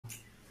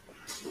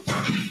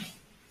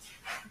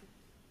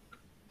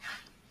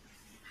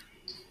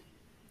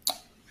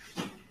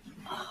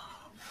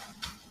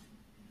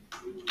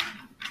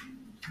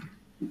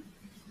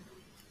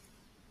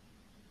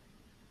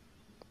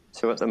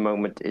So at the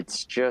moment,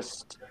 it's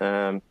just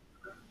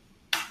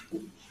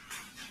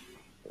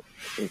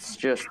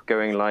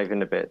going live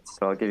in a bit.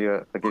 So I'll give you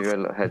a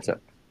little heads up.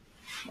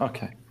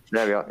 Okay.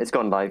 There we are. It's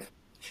gone live.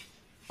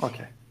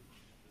 Okay.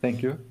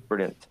 Thank you.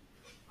 Brilliant.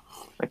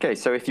 Okay,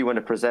 so if you want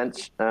to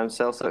present,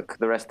 Selçuk,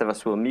 the rest of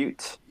us will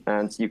mute,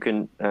 and you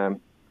can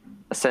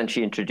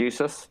essentially introduce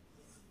us.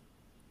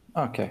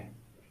 Okay.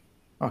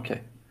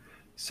 Okay.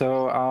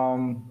 So,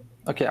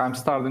 okay, I'm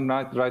starting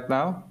right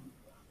now.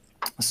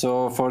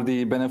 So for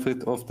the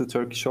benefit of the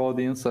Turkish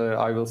audience,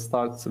 I will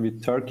start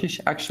with Turkish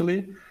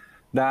actually.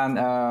 Then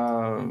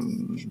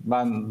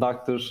when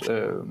Dr.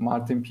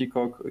 Martin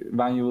Peacock,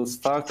 when you will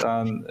start,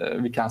 and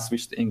we can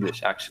switch to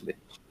English actually.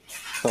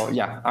 So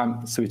yeah,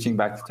 I'm switching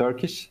back to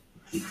Turkish.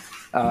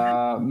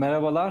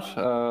 Merhabalar,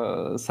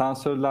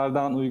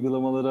 Sensörlerden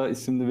Uygulamalara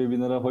isimli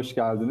webinara hoş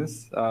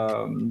geldiniz.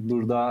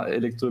 Burada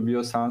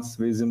Elektrobiyosens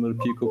ve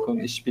ZP Peacock'un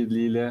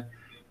işbirliğiyle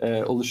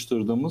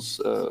oluşturduğumuz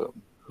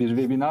bir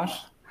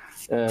webinar.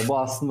 Bu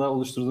aslında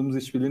oluşturduğumuz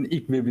işbirliğinin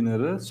ilk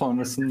webinarı.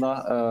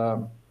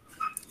 Sonrasında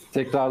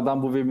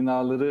tekrardan bu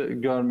webinarları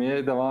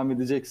görmeye devam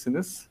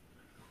edeceksiniz.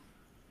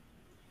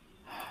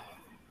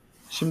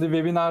 Şimdi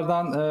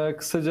webinardan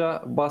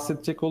kısaca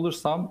bahsedecek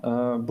olursam,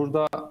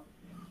 burada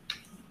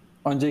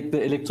öncelikle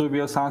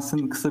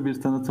Elektrobiyosens'in kısa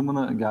bir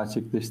tanıtımını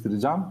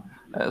gerçekleştireceğim.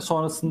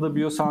 Sonrasında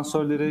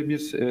biyosensörlere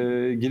bir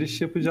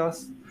giriş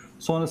yapacağız.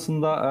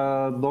 Sonrasında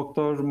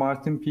Dr.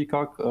 Martin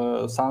Peacock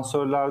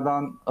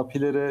sensörlerden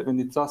API'lere ve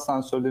nitrat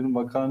sensörlerin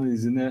vaka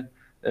analizine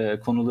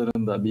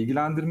konularında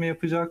bilgilendirme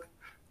yapacak.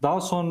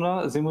 Daha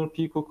sonra ZP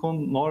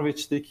Peacock'un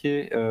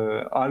Norveç'teki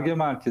Ar-Ge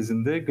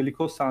merkezinde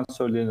glikoz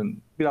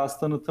sensörlerinin biraz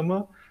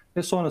tanıtımı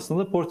ve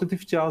sonrasında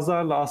portatif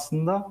cihazlarla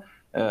aslında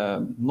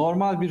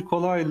normal bir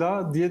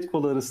kolayla diyet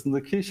kola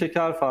arasındaki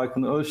şeker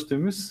farkını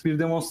ölçtüğümüz bir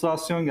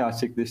demonstrasyon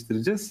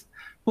gerçekleştireceğiz.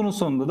 Bunun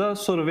sonunda da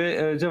soru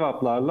ve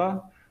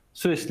cevaplarla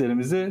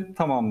süreçlerimizi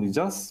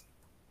tamamlayacağız.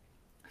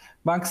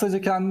 Ben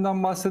kısaca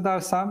kendimden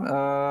bahsedersem,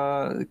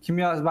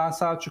 ben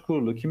Selçuk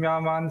Uğurlu, kimya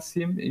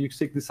mühendisiyim.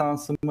 Yüksek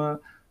lisansımı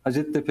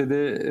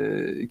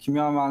Hacettepe'de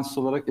kimya mühendisi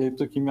olarak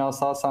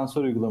elektrokimyasal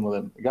sensör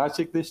uygulamalarını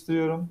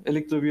gerçekleştiriyorum.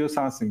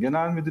 Elektrobiyosens'in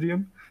genel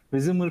müdürüyüm ve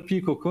ZP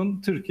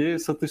Peacock'un Türkiye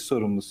satış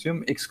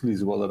sorumlusuyum,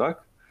 ekskluzif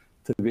olarak.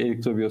 Tabii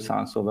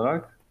Elektrobiyosens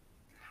olarak.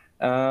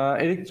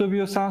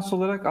 Elektrobiyosens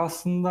olarak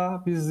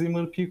aslında biz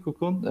ZP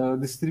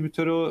Peacock'un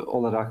distribütörü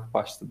olarak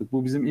başladık.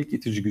 Bu bizim ilk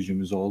itici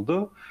gücümüz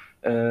oldu.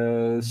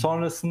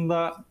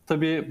 Sonrasında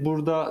tabii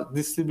burada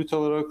distribütör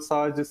olarak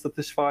sadece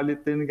satış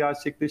faaliyetlerini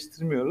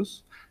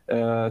gerçekleştirmiyoruz.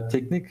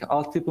 Teknik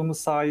altyapımız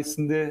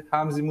sayesinde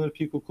hem ZP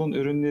Peacock'un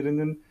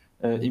ürünlerinin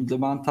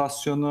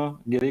implementasyonu,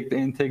 gerekli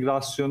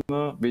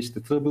entegrasyonu ve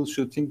işte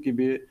troubleshooting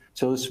gibi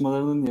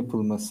çalışmalarının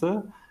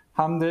yapılması,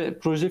 hem de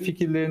proje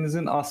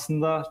fikirlerinizin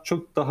aslında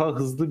çok daha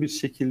hızlı bir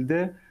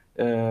şekilde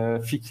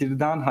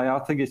fikirden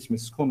hayata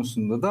geçmesi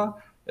konusunda da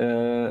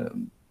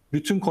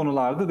bütün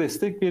konularda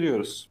destek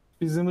veriyoruz.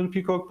 Biz ZP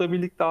Peacock'la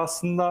birlikte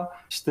aslında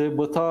işte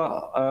Batı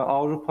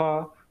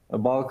Avrupa,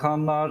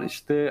 Balkanlar,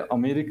 işte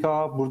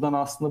Amerika, buradan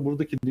aslında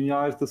buradaki dünya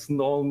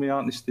haritasında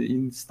olmayan işte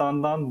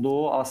Hindistan'dan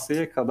Doğu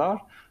Asya'ya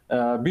kadar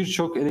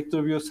birçok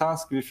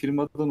Elektrobiyosens gibi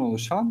firmadan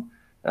oluşan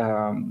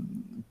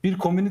bir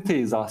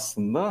komüniteyiz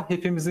aslında.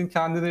 Hepimizin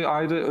kendine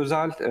ayrı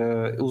özel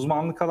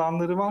uzmanlık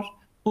alanları var.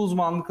 Bu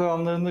uzmanlık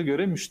alanlarına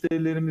göre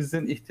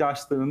müşterilerimizin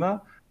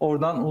ihtiyaçlarına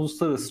oradan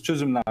uluslararası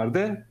çözümler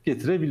de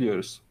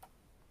getirebiliyoruz.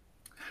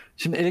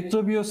 Şimdi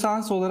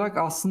Elektrobiyosens olarak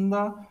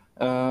aslında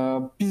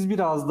biz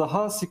biraz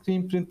daha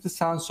screen printli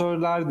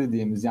sensörler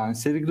dediğimiz, yani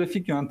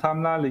serigrafik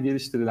yöntemlerle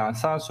geliştirilen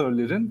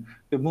sensörlerin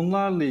ve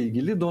bunlarla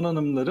ilgili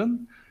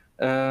donanımların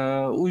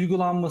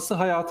uygulanması,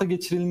 hayata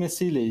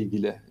geçirilmesiyle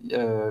ilgili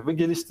ve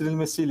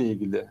geliştirilmesiyle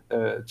ilgili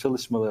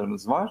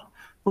çalışmalarımız var.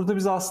 Burada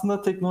biz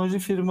aslında teknoloji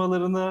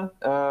firmalarını,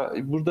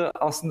 burada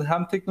aslında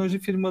hem teknoloji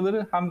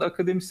firmaları hem de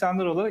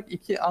akademisyenler olarak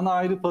iki ana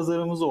ayrı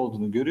pazarımız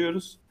olduğunu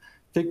görüyoruz.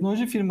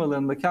 Teknoloji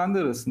firmalarında kendi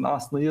arasında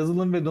aslında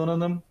yazılım ve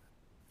donanım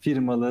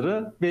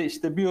firmaları ve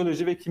işte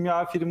biyoloji ve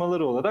kimya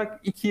firmaları olarak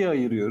ikiye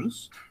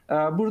ayırıyoruz.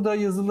 Burada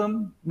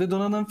yazılım ve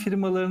donanım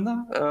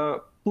firmalarına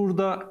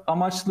burada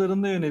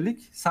amaçlarına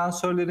yönelik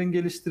sensörlerin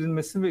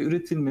geliştirilmesi ve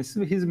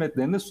üretilmesi ve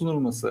hizmetlerine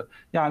sunulması.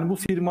 Yani bu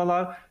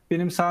firmalar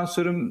benim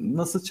sensörüm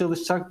nasıl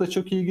çalışacak da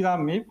çok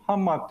ilgilenmeyip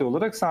ham madde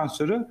olarak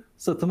sensörü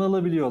satın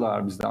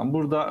alabiliyorlar bizden.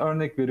 Burada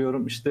örnek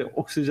veriyorum, işte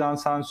oksijen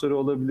sensörü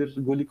olabilir,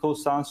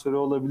 glikoz sensörü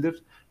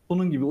olabilir.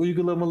 Bunun gibi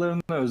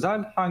uygulamalarına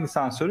özel hangi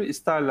sensörü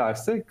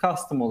isterlerse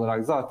custom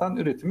olarak zaten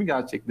üretimi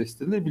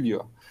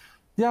gerçekleştirilebiliyor.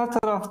 Diğer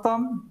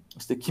taraftan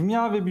işte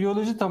kimya ve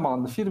biyoloji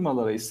tabanlı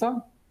firmalara ise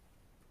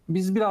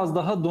biz biraz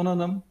daha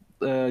donanım,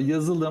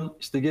 yazılım,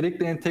 işte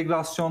gerekli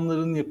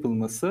entegrasyonların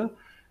yapılması,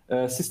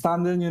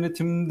 sistemlerin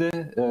yönetiminde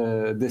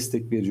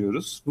destek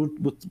veriyoruz.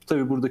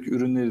 Tabii buradaki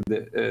ürünleri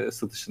de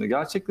satışını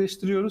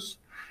gerçekleştiriyoruz.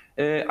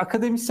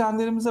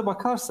 Akademisyenlerimize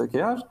bakarsak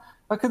eğer,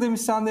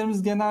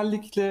 akademisyenlerimiz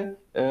genellikle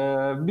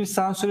bir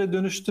sensöre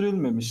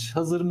dönüştürülmemiş,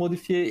 hazır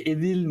modifiye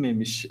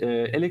edilmemiş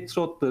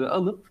elektrotları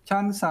alıp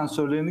kendi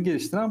sensörlerini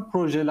geliştiren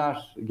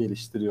projeler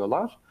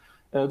geliştiriyorlar.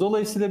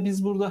 Dolayısıyla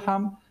biz burada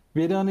hem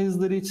veri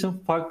analizleri için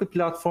farklı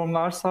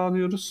platformlar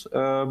sağlıyoruz.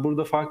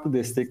 Burada farklı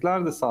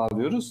destekler de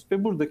sağlıyoruz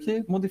ve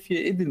buradaki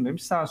modifiye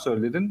edilmemiş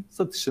sensörlerin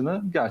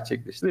satışını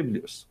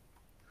gerçekleştirebiliyoruz.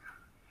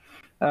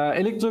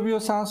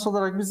 Elektrobiyosens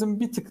olarak bizim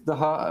bir tık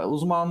daha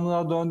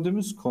uzmanlığa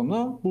döndüğümüz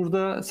konu,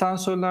 burada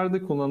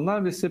sensörlerde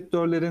kullanılan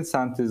reseptörlerin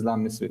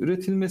sentezlenmesi ve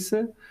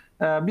üretilmesi.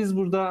 Biz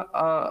burada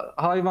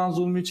hayvan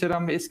zulmü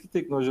içeren ve eski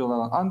teknoloji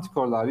olan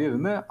antikorlar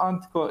yerine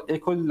E.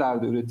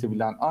 coli'lerde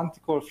üretebilen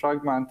antikor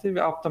fragmenti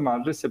ve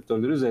aptamer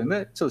reseptörleri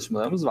üzerine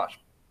çalışmalarımız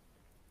var.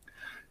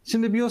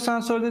 Şimdi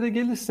biyosensörlere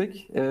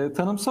gelirsek,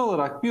 tanımsal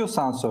olarak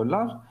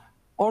biyosensörler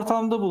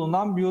ortamda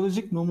bulunan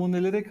biyolojik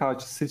numunelere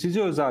karşı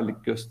seçici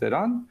özellik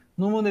gösteren,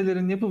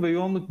 numunelerin yapı ve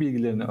yoğunluk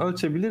bilgilerini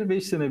ölçebilir ve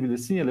işlenebilir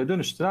sinyale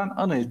dönüştüren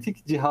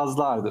analitik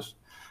cihazlardır.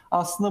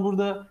 Aslında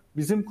burada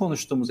bizim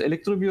konuştuğumuz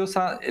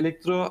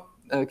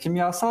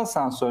kimyasal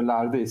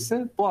sensörlerde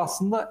ise bu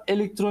aslında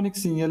elektronik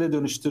sinyale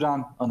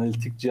dönüştüren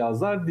analitik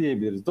cihazlar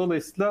diyebiliriz.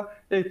 Dolayısıyla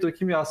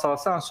elektrokimyasal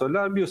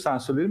sensörler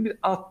biyosensörlerin bir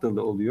alt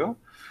dalı oluyor.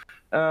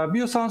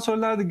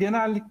 Biyosensörlerde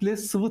genellikle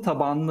sıvı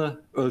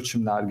tabanlı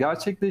ölçümler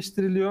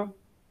gerçekleştiriliyor.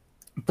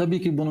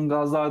 Tabii ki bunun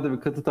gazlarda ve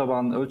katı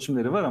tabanlı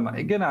ölçümleri var ama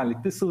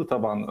genellikle sıvı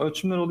tabanlı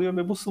ölçümler oluyor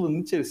ve bu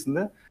sıvının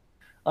içerisinde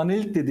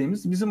analitik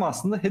dediğimiz bizim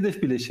aslında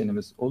hedef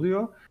bileşenimiz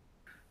oluyor.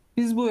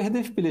 Biz bu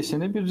hedef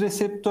bileşeni bir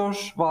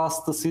reseptör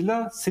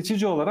vasıtasıyla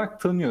seçici olarak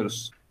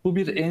tanıyoruz. Bu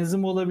bir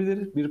enzim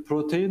olabilir, bir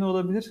protein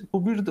olabilir.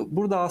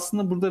 Burada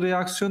aslında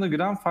reaksiyona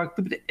giren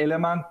farklı bir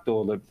element de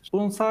olabilir.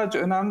 Bunun sadece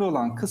önemli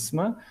olan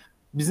kısmı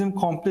bizim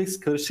kompleks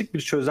karışık bir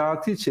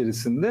çözelti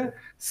içerisinde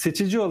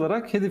seçici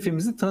olarak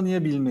hedefimizi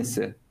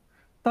tanıyabilmesi.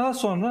 Daha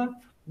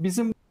sonra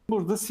bizim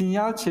burada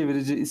sinyal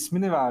çevirici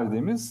ismini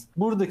verdiğimiz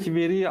buradaki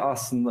veriyi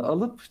aslında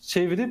alıp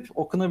çevirip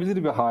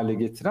okunabilir bir hale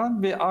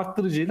getiren ve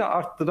arttırıcıyla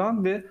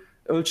arttıran ve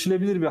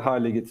ölçülebilir bir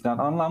hale getiren,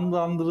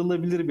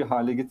 anlamlandırılabilir bir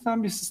hale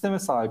getiren bir sisteme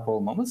sahip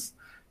olmamız.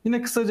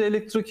 Yine kısaca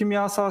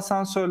elektrokimyasal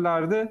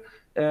sensörlerde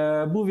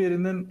bu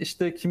verinin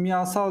işte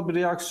kimyasal bir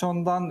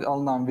reaksiyondan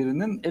alınan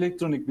verinin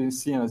elektronik bir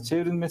sinyale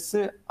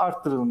çevrilmesi,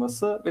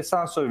 arttırılması ve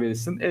sensör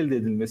verisinin elde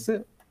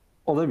edilmesi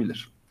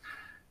olabilir.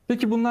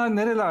 Peki bunlar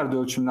nerelerde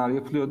ölçümler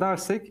yapılıyor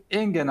dersek,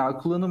 en genel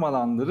kullanım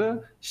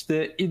alanları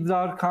işte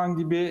idrar, kan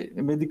gibi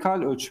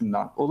medikal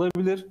ölçümler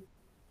olabilir.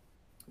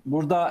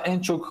 Burada en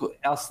çok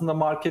aslında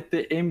markette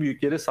en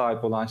büyük yere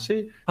sahip olan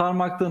şey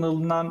parmaktan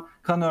alınan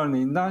kan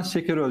örneğinden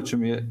şeker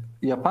ölçümü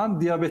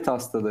yapan diyabet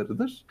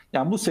hastalarıdır.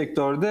 Yani bu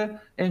sektörde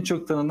en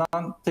çok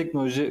tanınan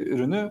teknoloji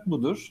ürünü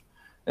budur.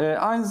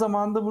 Aynı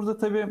zamanda burada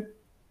tabii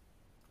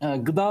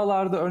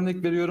gıdalarda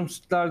örnek veriyorum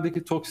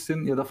sütlerdeki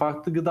toksin ya da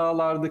farklı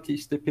gıdalardaki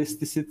işte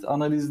pestisit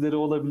analizleri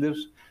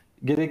olabilir.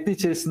 Gerekli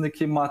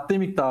içerisindeki madde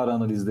miktarı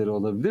analizleri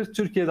olabilir.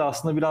 Türkiye'de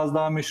aslında biraz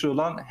daha meşhur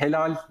olan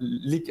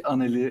helallik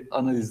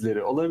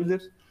analizleri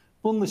olabilir.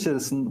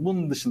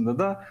 Bunun dışında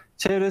da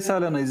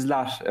çevresel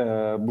analizler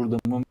burada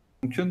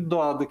mümkün.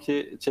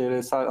 Doğadaki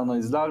çevresel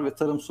analizler ve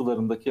tarım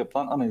sularındaki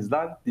yapılan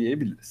analizler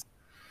diyebiliriz.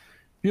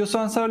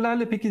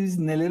 Biyosensörlerle peki biz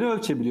neleri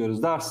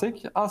ölçebiliyoruz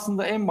dersek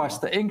aslında en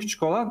başta en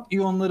küçük olan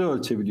iyonları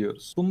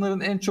ölçebiliyoruz.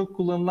 Bunların en çok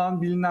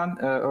kullanılan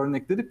bilinen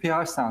örnekleri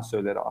pH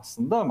sensörleri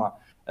aslında ama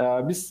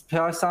biz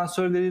pH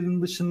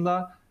sensörlerinin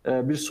dışında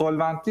bir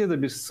solventli ya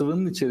da bir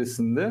sıvının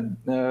içerisinde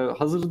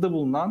hazırda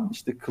bulunan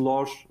işte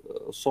klor,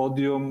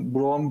 sodyum,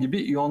 brom gibi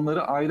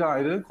iyonları ayrı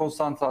ayrı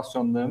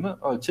konsantrasyonlarını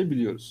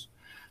ölçebiliyoruz.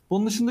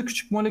 Bunun dışında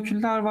küçük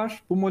moleküller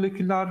var. Bu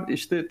moleküller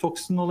işte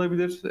toksin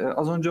olabilir,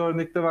 az önce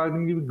örnekte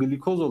verdiğim gibi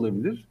glikoz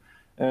olabilir.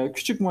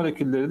 Küçük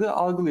molekülleri de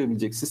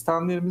algılayabilecek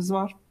sistemlerimiz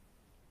var.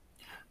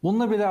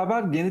 Bununla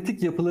beraber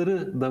genetik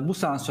yapıları da bu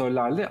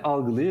sensörlerle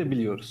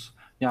algılayabiliyoruz.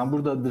 Yani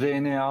burada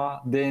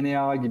RNA,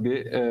 DNA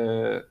gibi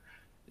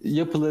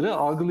yapıları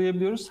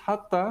algılayabiliyoruz.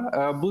 Hatta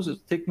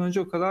bu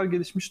teknoloji o kadar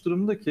gelişmiş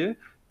durumda ki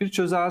bir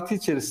çözelti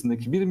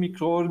içerisindeki bir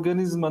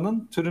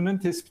mikroorganizmanın türünün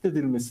tespit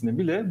edilmesini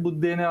bile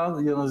bu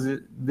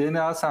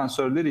DNA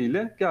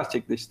sensörleriyle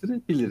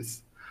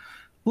gerçekleştirebiliriz.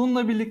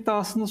 Bununla birlikte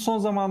aslında son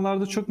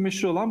zamanlarda çok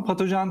meşhur olan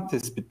patojen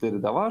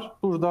tespitleri de var.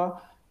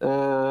 Burada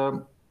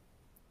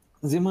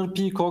Zimmer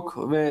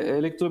Peacock ve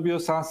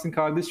Elektrobiyosens'in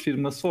kardeş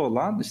firması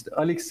olan işte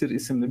Elixir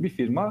isimli bir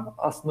firma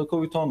aslında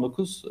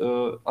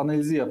COVID-19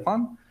 analizi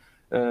yapan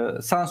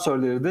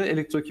sensörleri de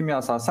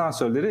elektrokimyasal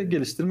sensörleri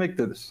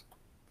geliştirmektedir.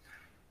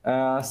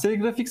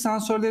 Serigrafik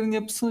sensörlerin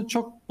yapısını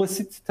çok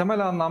basit,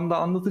 temel anlamda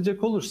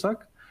anlatacak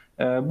olursak,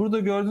 burada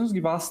gördüğünüz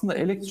gibi aslında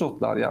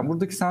elektrotlar, yani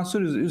buradaki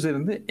sensör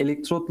üzerinde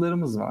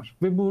elektrotlarımız var.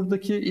 Ve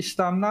buradaki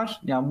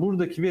işlemler, yani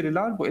buradaki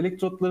veriler bu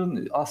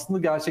elektrotların aslında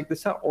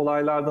gerçekleşen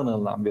olaylardan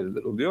alınan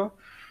veriler oluyor.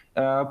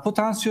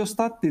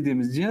 Potansiyostat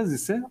dediğimiz cihaz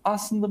ise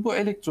aslında bu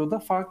elektroda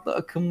farklı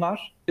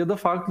akımlar ya da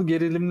farklı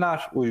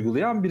gerilimler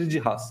uygulayan bir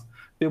cihaz.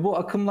 Ve bu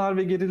akımlar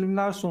ve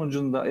gerilimler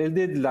sonucunda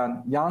elde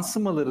edilen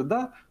yansımaları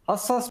da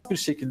hassas bir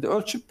şekilde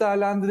ölçüp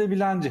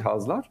değerlendirebilen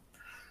cihazlar.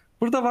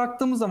 Burada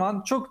baktığımız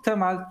zaman çok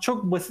temel,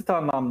 çok basit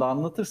anlamda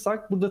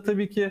anlatırsak burada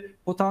tabii ki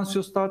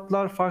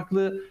potansiyostatlar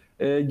farklı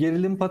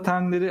gerilim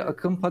paternleri,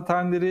 akım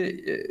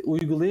paternleri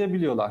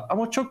uygulayabiliyorlar.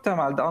 Ama çok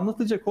temelde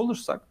anlatacak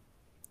olursak,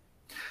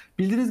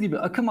 bildiğiniz gibi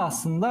akım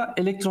aslında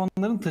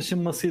elektronların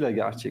taşınmasıyla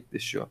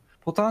gerçekleşiyor.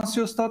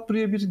 Potansiyostat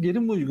buraya bir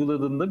gerim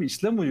uyguladığında, bir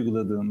işlem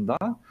uyguladığında,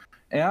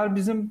 eğer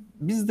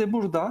biz de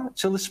burada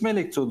çalışma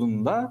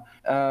elektrodunda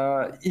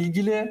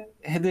ilgili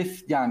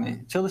hedef,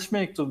 yani çalışma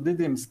elektrodu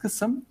dediğimiz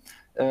kısım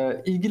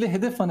ilgili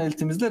hedef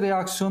analitimizle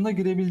reaksiyona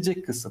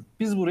girebilecek kısım.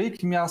 Biz burayı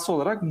kimyasal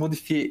olarak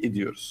modifiye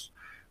ediyoruz.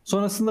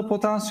 Sonrasında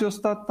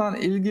potansiyostattan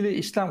ilgili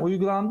işlem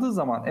uygulandığı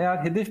zaman, eğer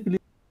hedef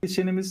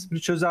bileşenimiz bir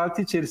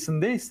çözelti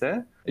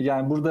içerisindeyse,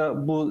 yani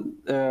burada bu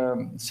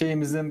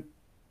şeyimizin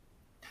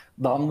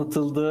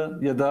damlatıldığı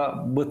ya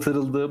da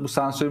batırıldığı, bu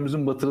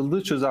sensörümüzün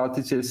batırıldığı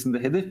çözelti içerisinde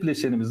hedef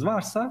bileşenimiz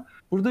varsa,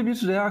 burada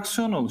bir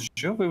reaksiyon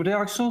oluşuyor ve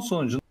reaksiyon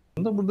sonucunda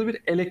burada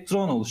bir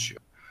elektron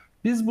oluşuyor.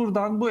 Biz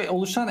buradan bu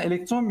oluşan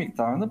elektron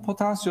miktarını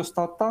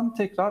potansiyostattan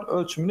tekrar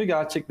ölçümünü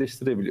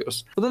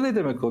gerçekleştirebiliyoruz. Bu da ne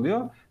demek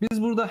oluyor?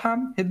 Biz burada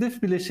hem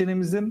hedef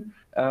bileşenimizin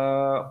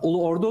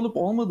orada olup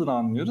olmadığını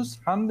anlıyoruz,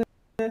 hem de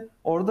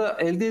orada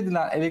elde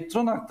edilen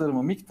elektron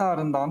aktarımı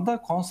miktarından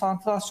da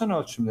konsantrasyon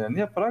ölçümlerini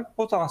yaparak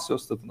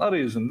potansiyostatın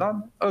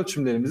arayüzünden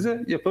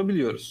ölçümlerimizi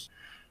yapabiliyoruz.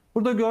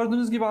 Burada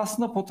gördüğünüz gibi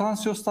aslında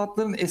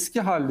potansiyostatların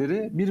eski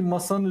halleri bir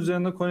masanın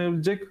üzerine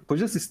konabilecek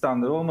koca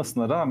sistemler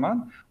olmasına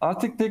rağmen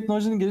artık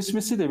teknolojinin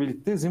gelişmesiyle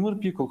birlikte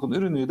Zimmer-Peacock'un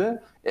ürünü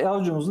de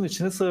avucumuzun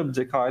içine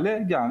sığabilecek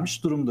hale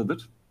gelmiş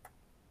durumdadır.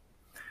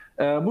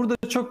 Burada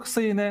çok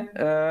kısa yine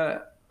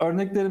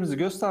örneklerimizi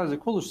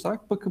gösterecek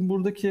olursak, bakın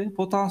buradaki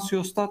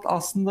potansiyostat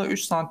aslında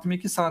 3 santim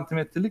 2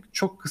 santimetrelik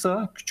çok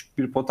kısa küçük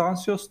bir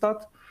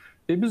potansiyostat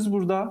ve biz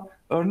burada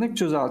örnek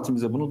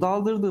çözeltimize bunu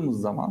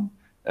daldırdığımız zaman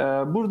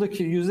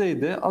buradaki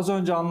yüzeyde az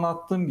önce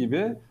anlattığım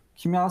gibi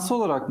kimyasal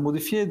olarak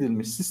modifiye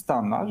edilmiş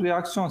sistemler,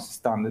 reaksiyon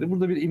sistemleri.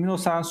 Burada bir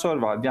immünosensör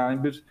var,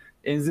 yani bir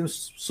enzim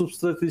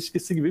substrat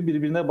ilişkisi gibi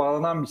birbirine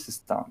bağlanan bir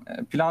sistem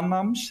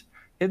planlanmış.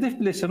 Hedef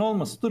bileşen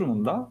olması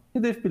durumunda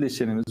hedef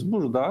bileşenimiz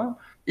burada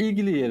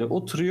ilgili yere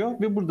oturuyor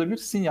ve burada bir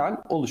sinyal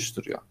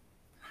oluşturuyor.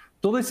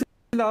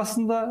 Dolayısıyla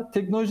aslında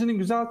teknolojinin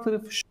güzel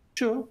tarafı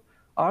şu: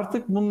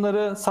 artık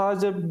bunları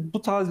sadece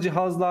bu tarz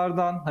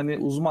cihazlardan, hani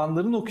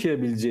uzmanların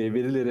okuyabileceği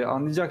verileri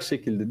anlayacak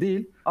şekilde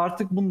değil,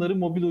 artık bunları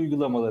mobil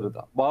uygulamaları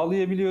da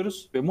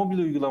bağlayabiliyoruz ve mobil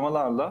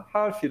uygulamalarla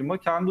her firma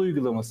kendi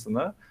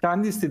uygulamasını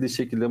kendi istediği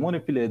şekilde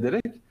manipüle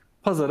ederek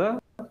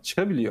pazara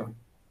çıkabiliyor.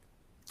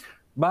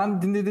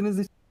 Ben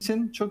dinlediğiniz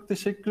için çok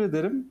teşekkür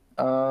ederim.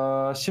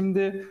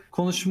 Şimdi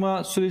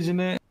konuşma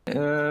sürecini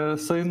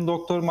Sayın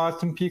Doktor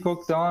Martin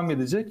Peacock devam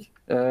edecek.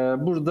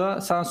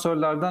 Burada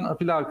sensörlerden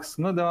apiler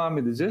kısmına devam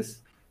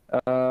edeceğiz.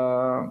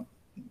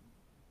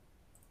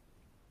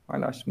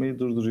 Paylaşmayı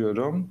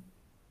durduruyorum.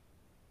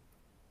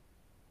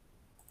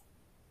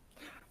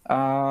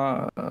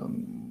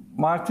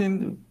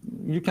 Martin,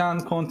 you can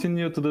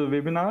continue to the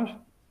webinar.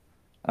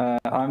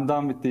 I'm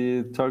done with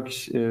the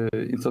Turkish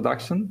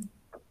introduction.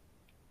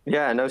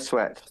 Yeah, no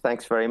sweat.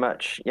 Thanks very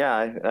much.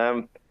 Yeah,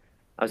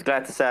 I was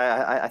glad to say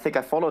I think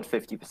I followed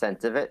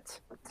 50% of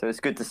it. So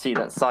it's good to see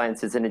that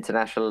science is an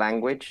international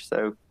language.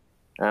 So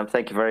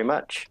thank you very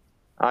much.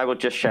 I will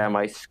just share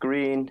my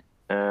screen.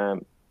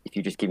 If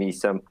you just give me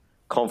some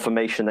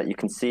confirmation that you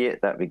can see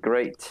it, that'd be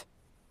great.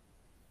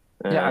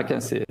 Yeah, I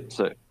can see it.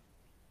 So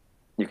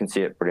you can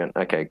see it. Brilliant.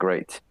 Okay,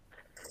 great.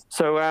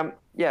 So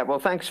yeah, well,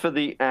 thanks for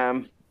the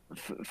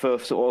for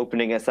sort of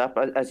opening us up.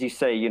 As you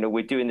say, you know,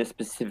 we're doing this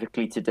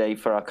specifically today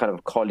for our kind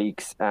of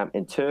colleagues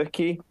in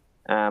Turkey,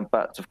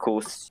 but of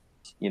course,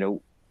 you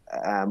know,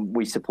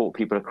 we support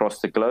people across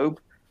the globe.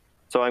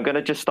 So I'm going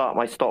to just start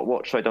my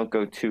stopwatch so I don't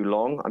go too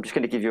long. I'm just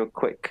going to give you a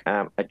quick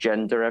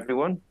agenda,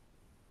 everyone.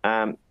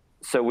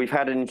 So we've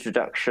had an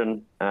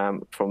introduction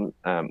from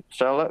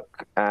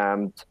Sherlock,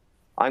 and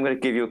I'm going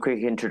to give you a quick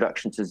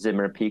introduction to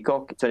Zimmer and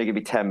Peacock. It's only going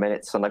to be 10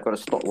 minutes, and I've got a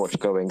stopwatch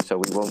going, so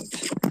we won't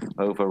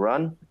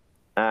overrun.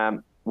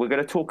 We're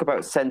going to talk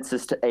about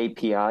sensors to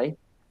API.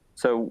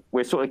 So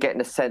we're sort of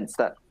getting a sense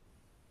that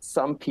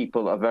some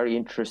people are very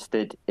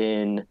interested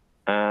in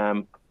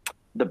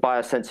the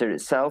biosensor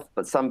itself,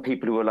 but some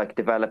people who are like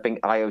developing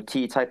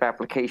IoT type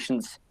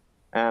applications,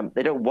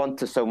 they don't want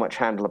to so much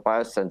handle a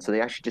biosensor.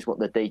 They actually just want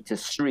the data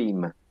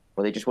stream,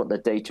 or they just want the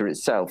data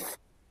itself.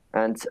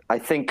 And I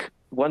think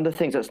one of the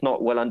things that's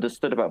not well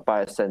understood about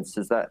biosensors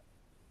is that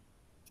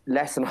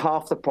less than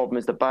half the problem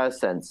is the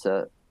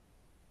biosensor.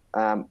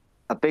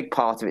 A big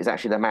part of it is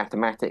actually the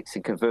mathematics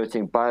in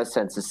converting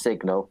biosensor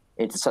signal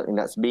into something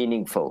that's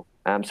meaningful.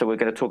 So we're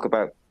going to talk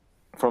about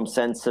from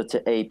sensor to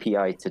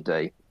API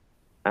today.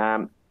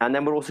 And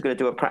then we're also going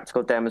to do a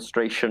practical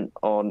demonstration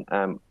on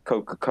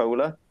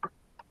Coca-Cola.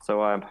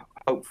 So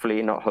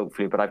hopefully, not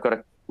hopefully, but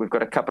we've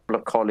got a couple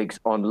of colleagues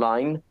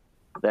online.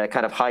 They're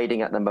kind of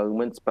hiding at the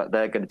moment, but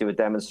they're going to do a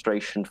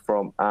demonstration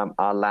from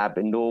our lab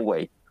in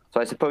Norway. So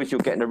I suppose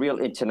you're getting a real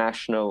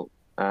international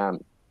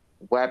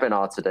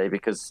webinar today,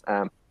 because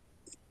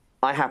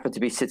I happen to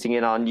be sitting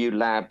in our new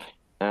lab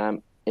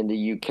in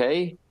the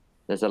UK.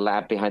 There's a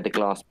lab behind the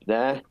glass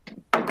there.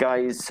 The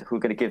guys who are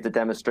going to give the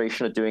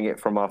demonstration are doing it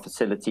from our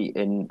facility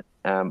in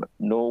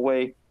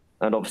Norway.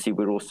 And obviously,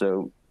 we're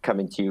also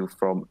coming to you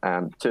from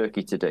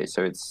Turkey today,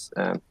 so it's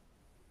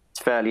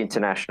fairly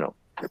international.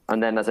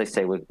 And then, as I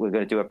say, we're going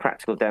to do a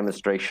practical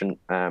demonstration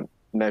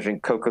measuring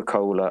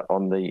Coca-Cola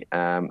on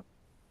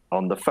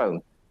the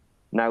phone.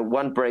 Now,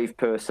 one brave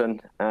person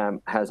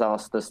has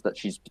asked us that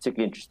she's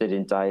particularly interested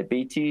in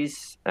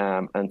diabetes,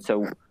 and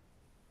so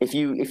if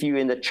you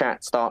in the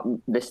chat start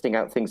listing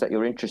out things that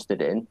you're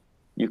interested in,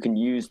 you can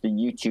use the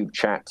YouTube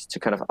chat to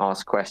kind of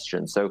ask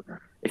questions. So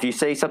if you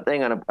say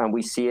something and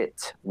we see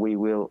it, we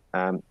will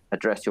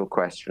address your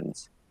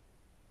questions.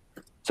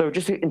 So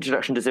just an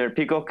introduction to Zimmer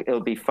Peacock. It'll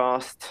be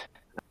fast.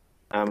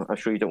 I'm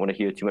sure you don't want to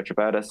hear too much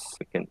about us.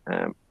 I can,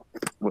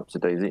 whoops a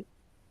daisy.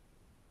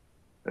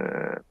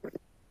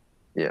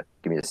 Yeah,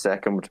 give me a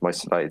second with my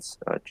slides.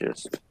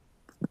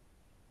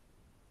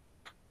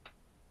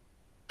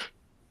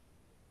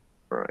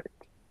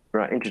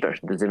 Right.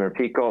 Introduction to Zimmer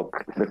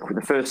Peacock.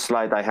 The first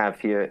slide I have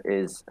here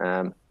is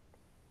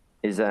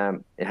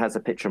it has a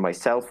picture of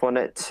myself on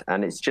it,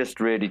 and it's just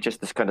really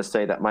just to kind of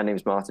say that my name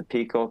is Martin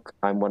Peacock.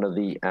 I'm one of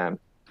the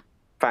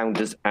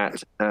founders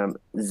at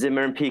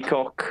Zimmer and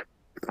Peacock.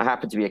 I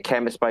happen to be a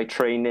chemist by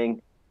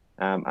training,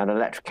 an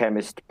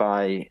electrochemist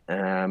by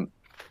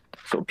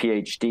sort of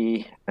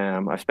PhD.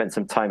 I've spent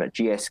some time at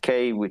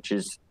GSK, which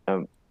is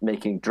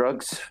making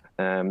drugs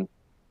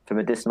for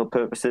medicinal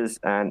purposes,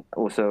 and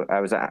also I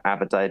was at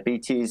Abbott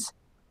Diabetes.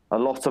 A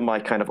lot of my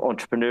kind of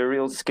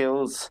entrepreneurial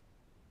skills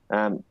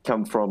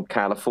come from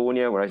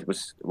California, where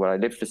I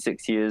lived for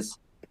 6 years,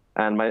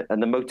 and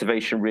the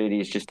motivation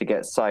really is just to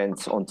get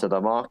science onto the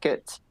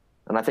market,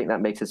 and I think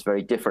that makes us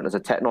very different as a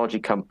technology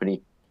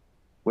company.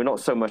 We're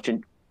not so much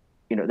in,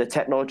 the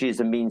technology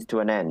is a means to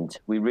an end.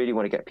 We really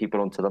want to get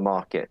people onto the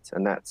market,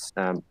 and that's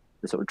the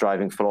sort of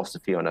driving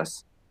philosophy on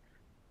us.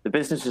 The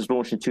business was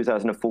launched in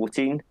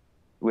 2014.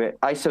 We're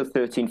ISO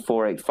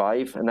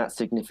 13485, and that's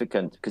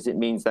significant because it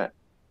means that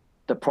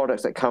the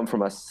products that come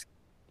from us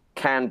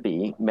can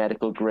be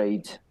medical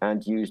grade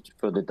and used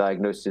for the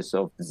diagnosis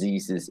of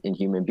diseases in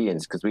human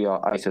beings, because we are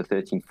ISO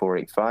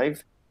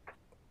 13485.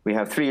 We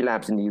have 3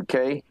 labs in the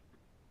UK.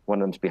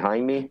 One of them's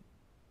behind me.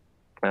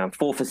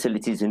 4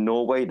 facilities in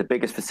Norway. The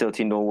biggest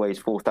facility in Norway is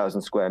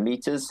 4,000 square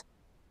meters.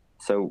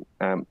 So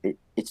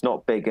it's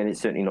not big, and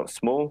it's certainly not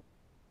small.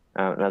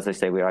 And as I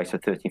say, we're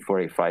ISO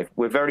 13485.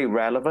 We're very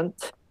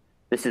relevant.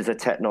 This is a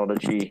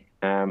technology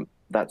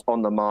that's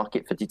on the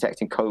market for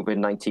detecting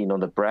COVID-19 on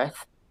the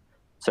breath.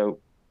 So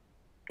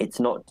it's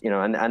not,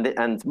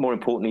 and more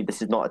importantly,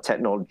 this is not a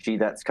technology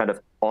that's kind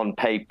of on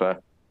paper.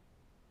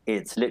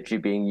 It's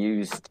literally being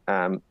used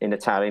in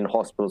Italian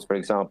hospitals, for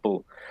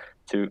example,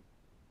 to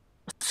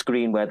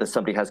screen whether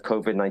somebody has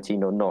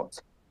COVID-19 or not.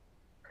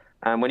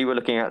 And when you were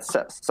looking at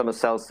some of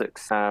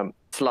Celtic's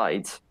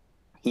slides,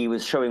 he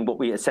was showing what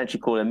we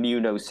essentially call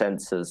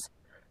immunosensors,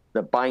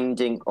 the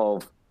binding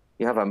of,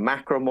 you have a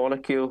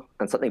macromolecule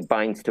and something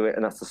binds to it,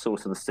 and that's the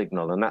source of the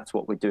signal. And that's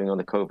what we're doing on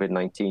the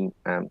COVID-19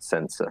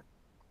 sensor.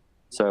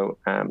 So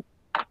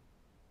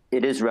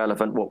it is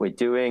relevant what we're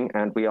doing,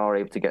 and we are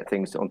able to get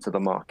things onto the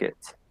market.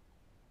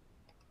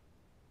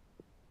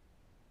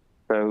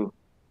 So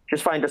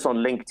just find us on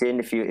LinkedIn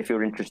if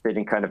you're interested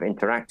in kind of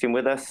interacting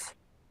with us.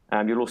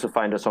 You'll also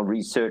find us on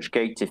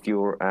ResearchGate if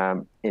you're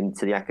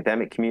into the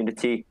academic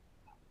community.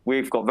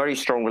 We've got very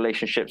strong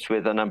relationships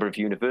with a number of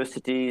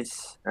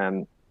universities.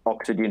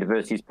 Oxford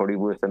University is probably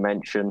worth a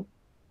mention,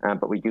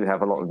 but we do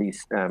have a lot of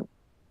these,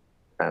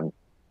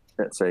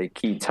 let's say,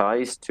 key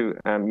ties to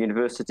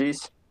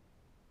universities.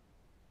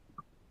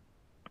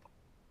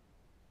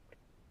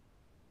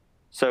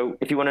 So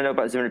if you want to know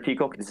about Zimmer and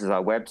Peacock, this is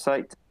our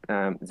website,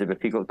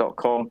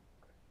 zimmerpeacock.com.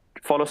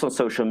 Follow us on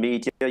social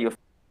media. You'll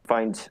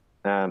find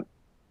that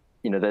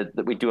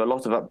we do a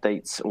lot of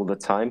updates all the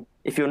time.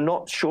 If you're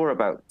not sure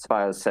about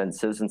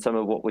biosensors and some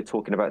of what we're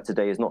talking about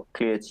today is not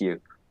clear to you,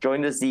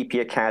 join the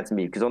ZP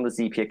Academy, because on the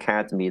ZP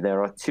Academy,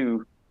 there are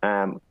 2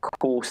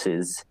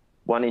 courses.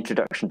 One,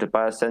 Introduction to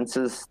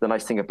Biosensors. The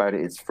nice thing about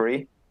it is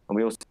free. And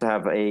we also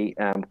have a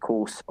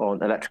course on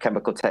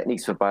electrochemical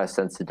techniques for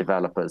biosensor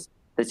developers.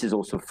 This is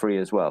also free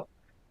as well.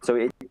 So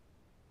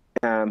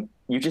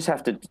you just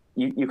have to,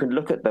 you can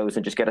look at those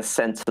and just get a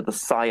sense of the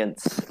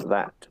science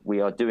that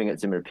we are doing at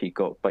Zimmer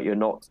Peacock, but you're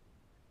not,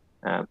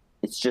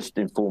 it's just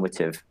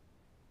informative.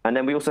 And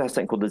then we also have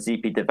something called the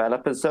ZP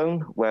Developer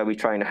Zone, where we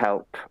try and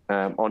help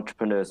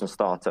entrepreneurs and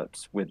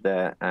startups with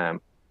their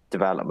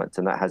development,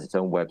 and that has its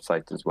own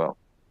website as well.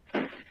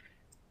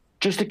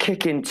 Just to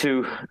kick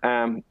into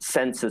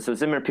sensors, so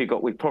Zimmer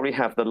Peacock, we probably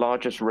have the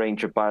largest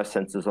range of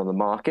biosensors on the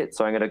market.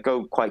 So I'm going to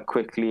go quite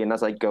quickly, and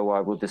as I go, I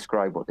will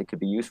describe what they could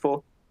be used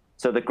for.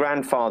 So the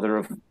grandfather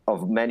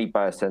of many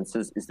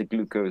biosensors is the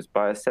glucose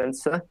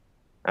biosensor.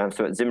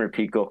 So at Zimmer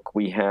Peacock,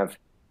 we have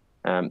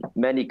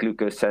many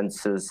glucose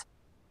sensors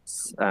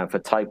for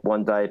type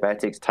 1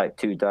 diabetics, type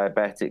 2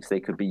 diabetics. They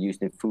could be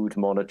used in food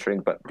monitoring,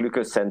 but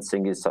glucose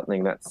sensing is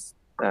something that's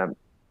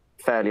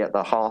fairly at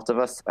the heart of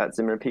us at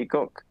Zimmer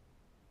Peacock.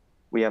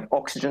 We have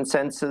oxygen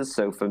sensors.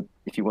 So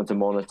if you want to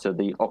monitor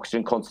the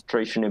oxygen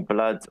concentration in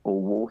blood or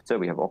water,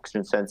 we have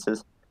oxygen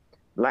sensors.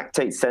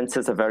 Lactate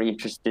sensors are very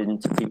interesting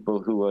to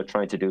people who are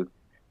trying to do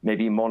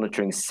maybe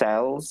monitoring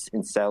cells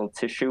in cell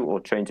tissue or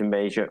trying to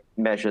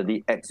measure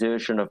the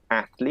exertion of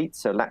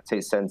athletes. So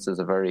lactate sensors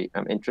are very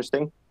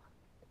interesting.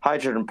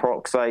 Hydrogen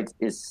peroxide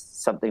is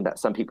something that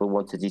some people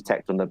want to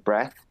detect on the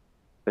breath,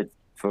 but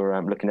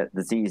for looking at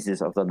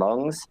diseases of the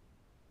lungs.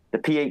 The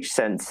pH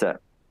sensor,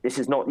 this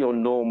is not your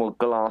normal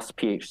glass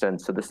pH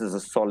sensor. This is a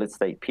solid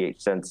state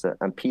pH sensor,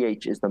 and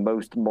pH is the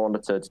most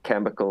monitored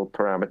chemical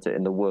parameter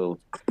in the world.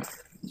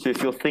 So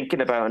if you're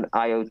thinking about an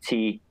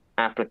IoT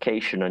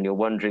application and you're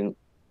wondering,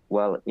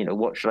 well,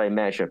 what should I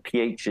measure?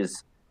 pH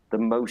is the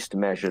most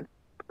measured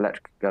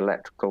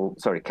chemical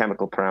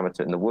parameter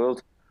in the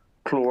world.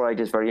 Chloride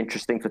is very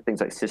interesting for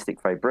things like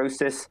cystic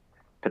fibrosis.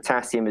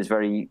 Potassium is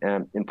very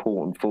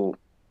important for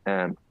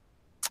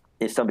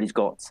if somebody's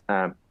got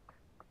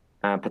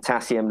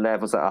potassium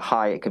levels that are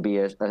high, it can be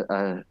a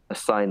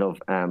sign of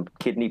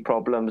kidney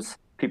problems.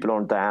 People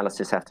on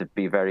dialysis have to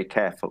be very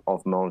careful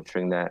of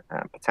monitoring their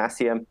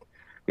potassium.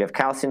 We have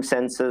calcium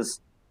sensors,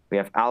 we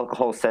have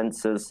alcohol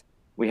sensors,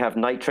 we have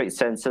nitrate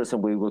sensors,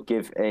 and we will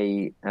give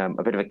a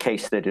bit of a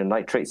case study on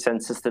nitrate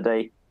sensors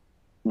today.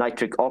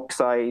 Nitric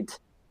oxide,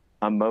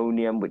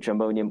 ammonium, which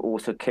ammonium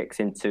also kicks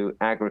into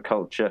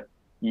agriculture,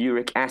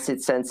 uric acid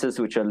sensors,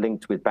 which are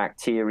linked with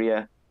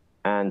bacteria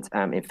and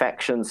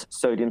infections,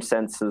 sodium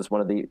sensors.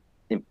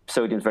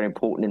 Sodium is very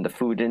important in the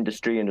food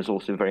industry and is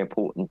also very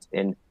important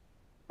in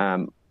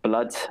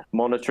blood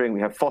monitoring. We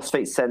have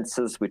phosphate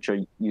sensors, which are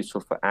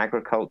useful for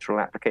agricultural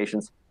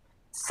applications.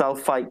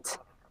 Sulfite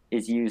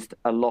is used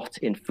a lot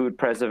in food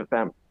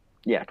preservation.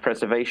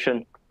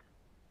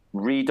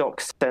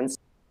 Redox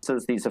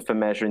sensors, these are for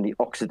measuring the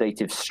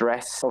oxidative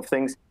stress of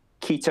things.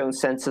 Ketone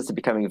sensors are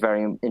becoming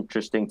very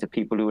interesting to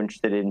people who are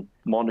interested in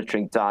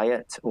monitoring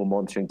diet or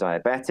monitoring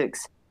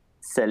diabetics.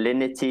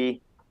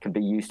 Salinity can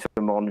be used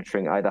for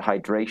monitoring either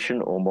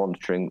hydration or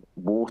monitoring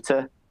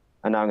water.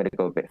 And now I'm going to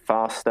go a bit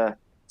faster.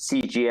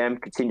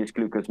 CGM, continuous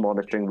glucose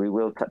monitoring, we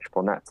will touch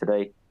upon that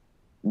today.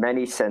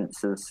 Many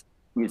sensors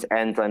use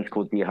enzymes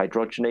called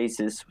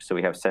dehydrogenases, so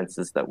we have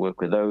sensors that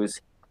work with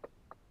those.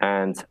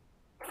 And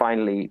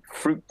finally,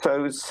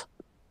 fructose,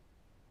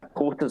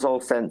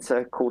 cortisol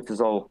sensor.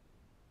 Cortisol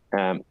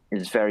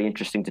is very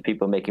interesting to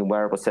people making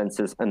wearable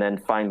sensors. And then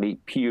finally,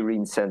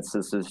 purine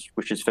sensors,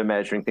 which is for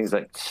measuring things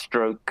like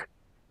stroke,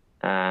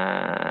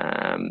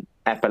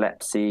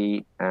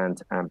 epilepsy,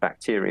 and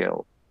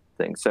bacterial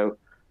things. So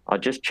I'll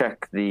just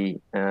check the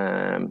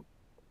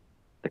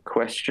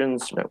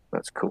questions. No,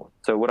 that's cool.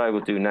 So what I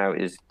will do now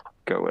is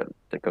go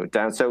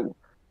down. So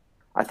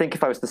I think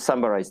if I was to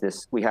summarize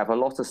this, we have a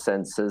lot of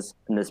sensors,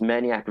 and there's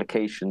many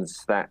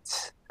applications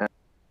that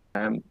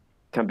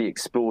can be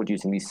explored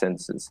using these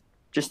sensors.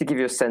 Just to give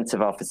you a sense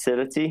of our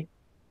facility,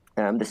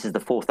 this is the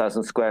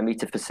 4,000 square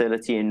meter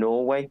facility in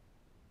Norway.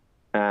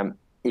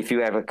 If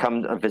you ever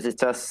come and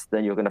visit us,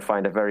 then you're going to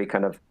find a very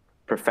kind of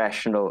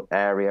professional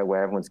area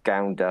where everyone's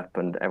gowned up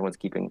and everyone's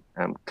keeping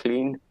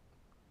clean.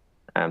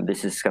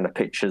 This is kind of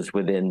pictures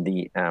within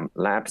the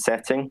lab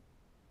setting.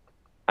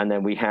 And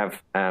then we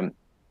have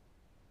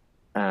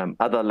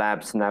other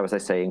labs now, as I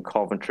say, in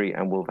Coventry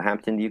and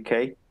Wolverhampton, the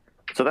UK.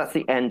 So that's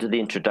the end of the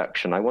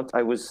introduction. I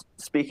was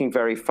speaking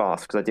very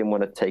fast because I didn't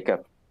want to take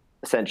up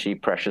essentially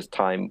precious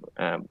time.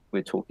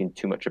 We're talking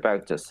too much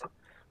about us.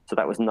 So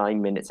that was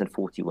 9 minutes and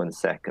 41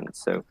 seconds.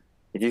 So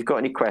if you've got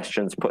any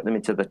questions, put them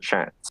into the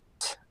chat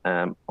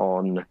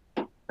on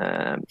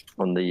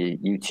the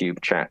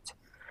YouTube chat.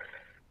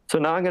 So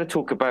now I'm going to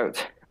talk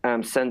about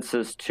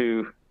sensors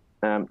to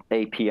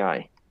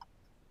API.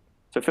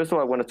 So first of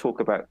all, I want to talk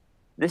about,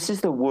 this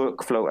is the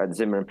workflow at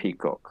Zimmer and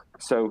Peacock.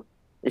 So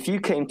if you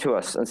came to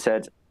us and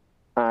said,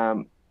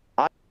 I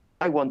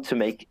want to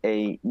make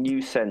a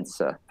new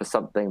sensor for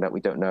something that we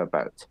don't know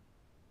about,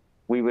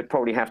 we would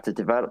probably have to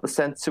develop the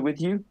sensor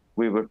with you.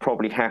 We would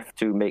probably have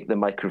to make the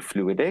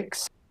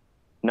microfluidics.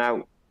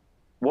 Now,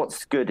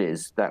 what's good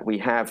is that we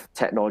have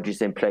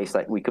technologies in place,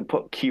 like we could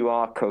put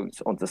QR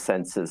codes onto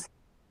sensors.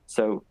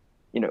 So,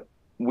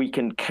 we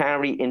can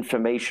carry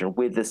information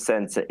with the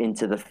sensor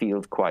into the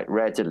field quite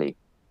readily.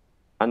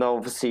 And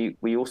obviously,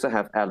 we also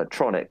have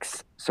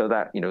electronics, so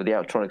that, the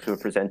electronics were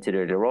presented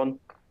earlier on.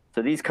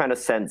 So these kind of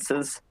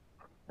sensors,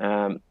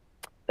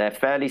 they're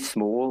fairly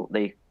small.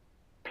 They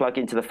plug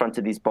into the front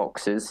of these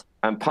boxes.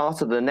 And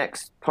part of the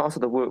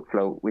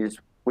workflow is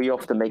we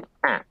often make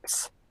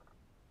apps.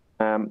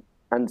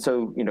 And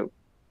so,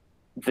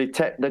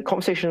 the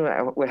conversation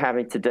that we're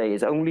having today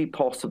is only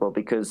possible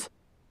because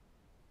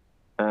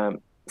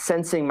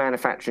sensing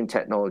manufacturing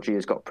technology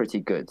has got pretty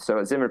good. So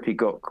at Zimmer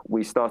Peacock,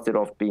 we started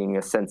off being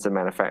a sensor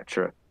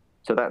manufacturer.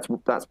 So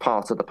that's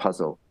part of the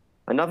puzzle.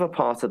 Another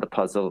part of the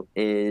puzzle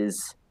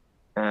is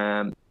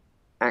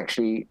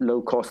actually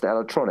low-cost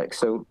electronics.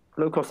 So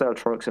low-cost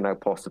electronics are now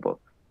possible.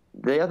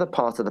 The other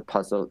part of the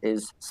puzzle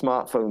is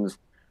smartphones,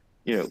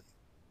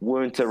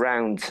 weren't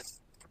around.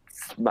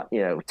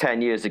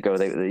 10 years ago,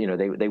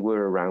 they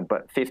were around,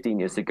 but 15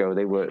 years ago,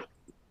 they were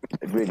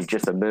really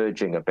just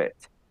emerging a bit.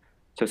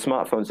 So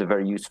smartphones are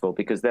very useful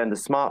because then the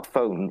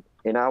smartphone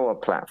in our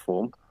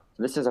platform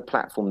So this is a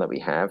platform that we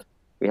have.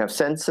 We have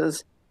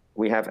sensors,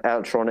 we have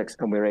electronics,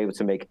 and we're able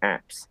to make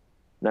apps.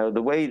 Now,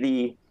 the way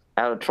the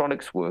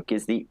electronics work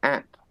is the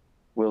app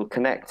will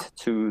connect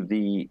to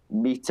the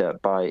meter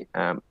by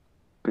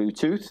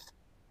Bluetooth,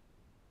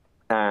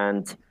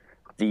 and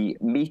the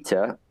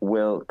meter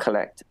will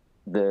collect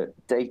the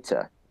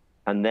data,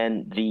 and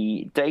then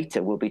the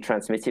data will be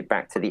transmitted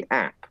back to the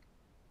app.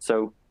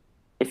 So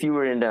if you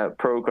were in a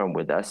program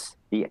with us,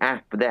 the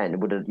app then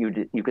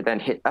you could then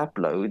hit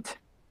upload,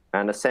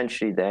 and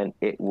essentially then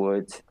it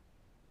would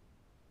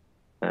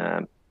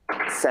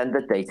send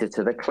the data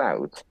to the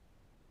cloud.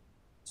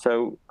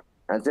 So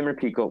at Zimmer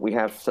Peacock, we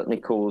have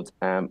something called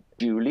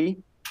Julie.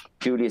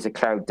 Julie is a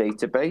cloud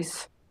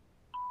database,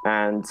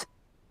 and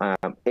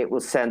it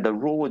will send the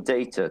raw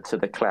data to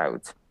the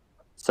cloud.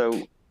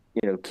 So,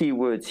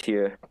 keywords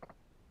here,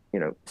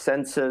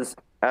 sensors,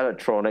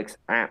 electronics,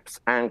 apps,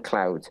 and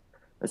cloud.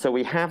 And so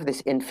we have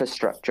this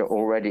infrastructure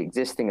already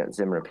existing at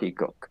Zimmer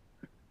Peacock.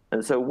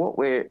 And so what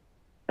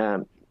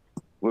one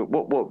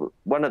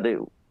of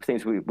the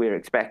things we're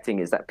expecting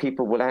is that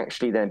people will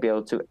actually then be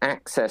able to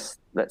access,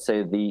 let's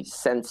say, the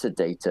sensor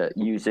data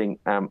using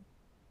an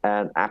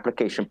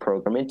application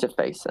program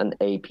interface, an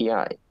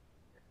API.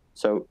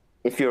 So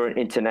if you're an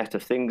Internet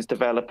of Things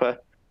developer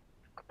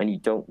and you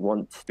don't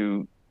want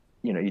to,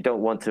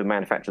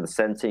 manufacture the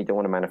sensor, you don't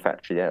want to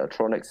manufacture the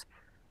electronics,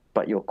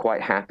 but you're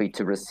quite happy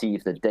to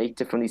receive the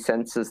data from these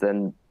sensors,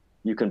 then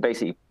you can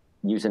basically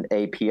use an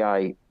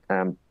API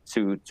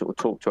to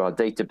talk to our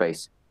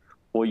database,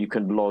 or you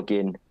can log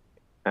in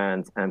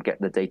and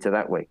get the data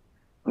that way.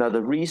 Now,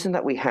 the reason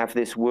that we have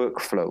this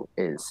workflow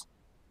is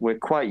we're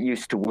quite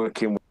used to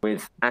working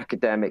with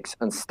academics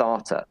and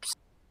startups.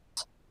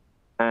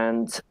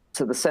 And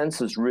so the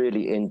sensor's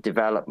really in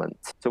development.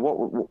 So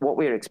what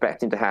we're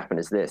expecting to happen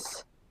is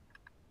this.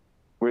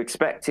 We're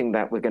expecting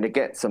that we're going to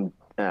get some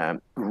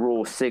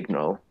raw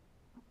signal,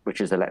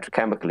 which is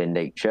electrochemical in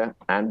nature,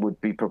 and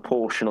would be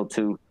proportional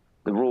to,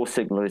 the raw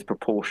signal is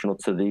proportional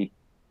to the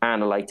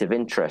analyte of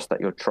interest that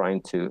you're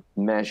trying to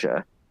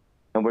measure.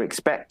 And we're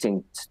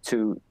expecting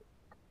to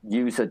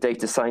use a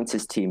data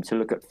scientist team to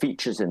look at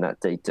features in that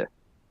data.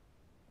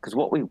 Because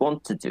what we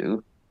want to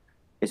do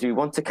is we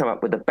want to come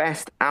up with the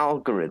best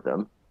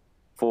algorithm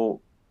for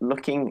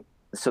looking,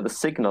 so the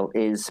signal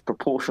is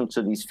proportional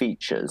to these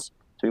features.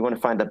 So we want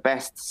to find the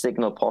best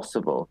signal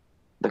possible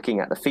looking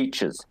at the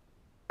features.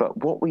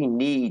 But what we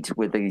need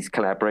with these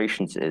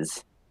collaborations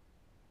is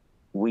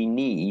we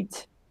need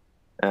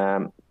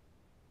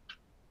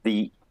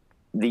the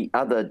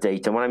other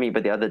data. What I mean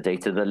by the other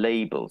data, the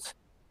labels.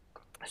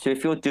 So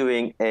if you're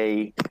doing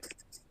a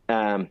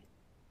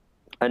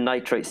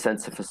nitrate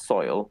sensor for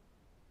soil,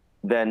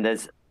 then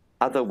there's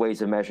other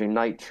ways of measuring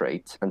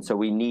nitrate. And so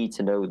we need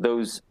to know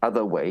those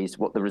other ways,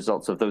 what the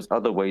results of those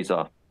other ways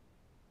are.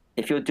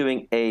 If you're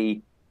doing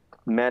a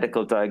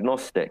medical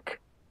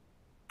diagnostic,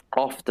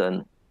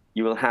 often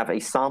you will have a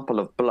sample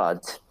of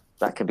blood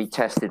that can be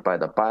tested by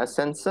the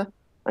biosensor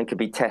and can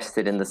be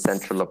tested in the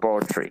central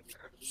laboratory.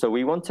 So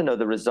we want to know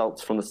the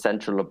results from the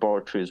central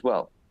laboratory as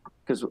well,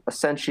 because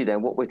essentially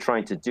then what we're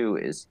trying to do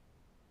is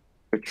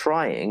we're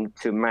trying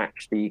to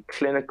match the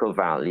clinical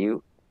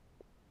value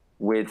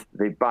with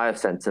the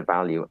biosensor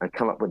value and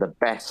come up with the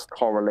best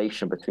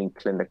correlation between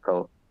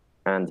clinical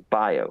and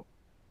bio.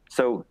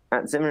 So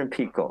at Zimmer and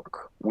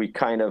Peacock, we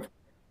can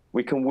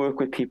work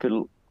with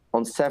people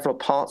on several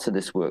parts of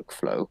this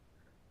workflow.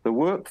 The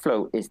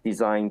workflow is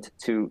designed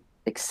to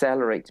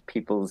accelerate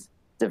people's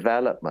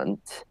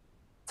development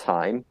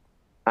time,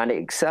 and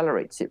it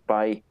accelerates it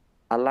by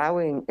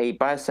allowing a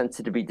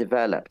biosensor to be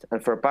developed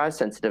and for a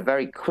biosensor to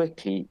very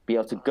quickly be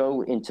able to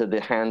go into the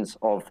hands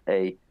of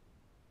a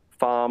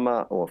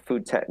farmer or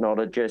food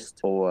technologist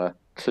or a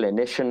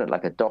clinician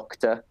like a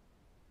doctor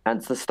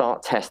and to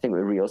start testing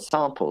with real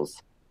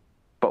samples.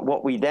 But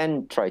what we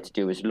then try to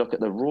do is look at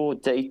the raw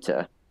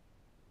data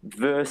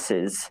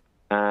versus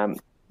the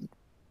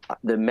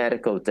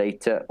medical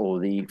data or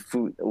the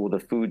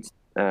food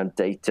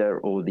data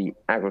or the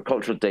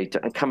agricultural data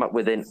and come up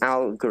with an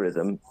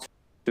algorithm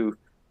to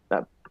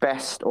that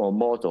best or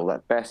model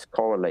that best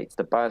correlates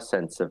the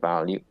biosensor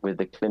value with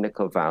the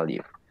clinical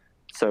value.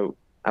 So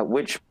at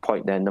which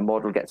point then the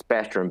model gets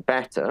better and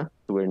better.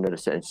 So we're in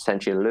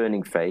essentially a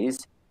learning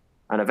phase.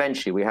 And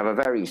eventually we have a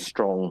very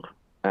strong,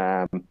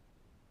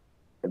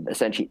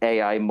 essentially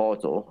AI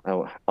model,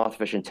 or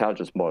artificial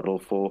intelligence model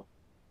for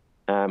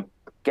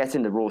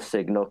getting the raw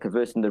signal,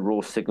 converting the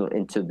raw signal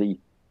into the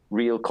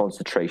real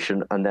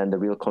concentration, and then the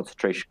real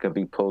concentration can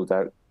be pulled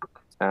out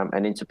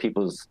and into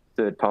people's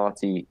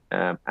third-party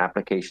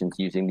applications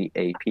using the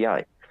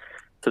API.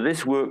 So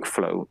this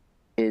workflow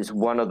is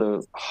one of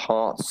the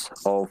hearts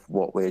of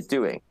what we're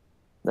doing.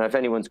 Now, if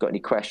anyone's got any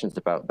questions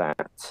about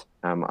that,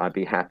 I'd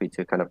be happy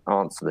to kind of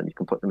answer them. You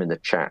can put them in the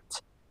chat.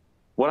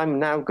 What I'm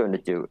now going to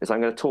do is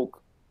I'm going to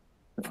talk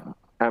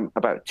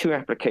about two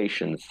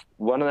applications.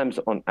 One of them is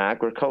on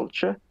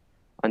agriculture,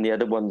 and the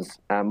other one's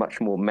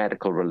much more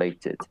medical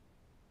related.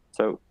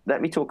 So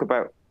let me talk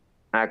about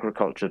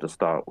agriculture to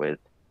start with.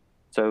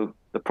 So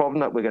the problem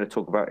that we're going to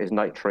talk about is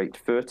nitrate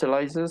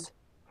fertilizers.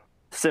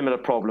 Similar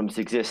problems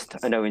exist.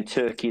 I know in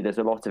Turkey, there's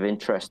a lot of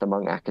interest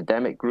among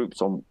academic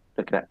groups on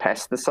looking at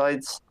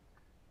pesticides.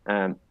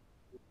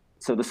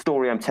 So the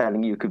story I'm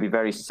telling you could be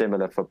very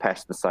similar for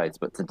pesticides,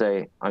 but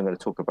today I'm going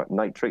to talk about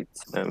nitrate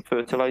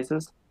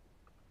fertilizers.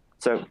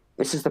 So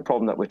this is the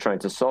problem that we're trying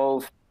to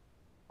solve.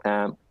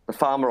 The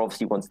farmer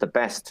obviously wants the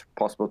best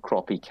possible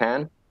crop he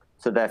can,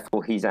 so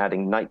therefore he's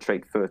adding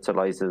nitrate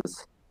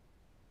fertilizers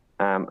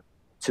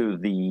to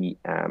the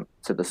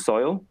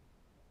soil.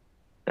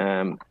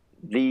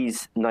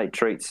 These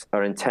nitrates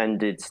are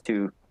intended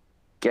to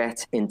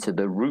get into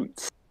the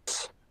roots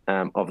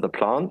of the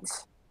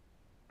plants.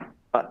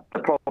 But the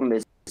problem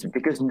is,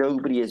 because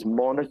nobody is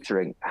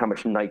monitoring how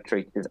much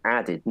nitrate is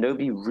added,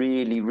 nobody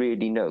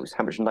really knows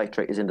how much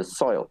nitrate is in the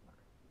soil.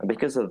 And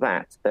because of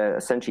that, they're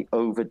essentially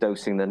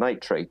overdosing the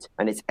nitrate,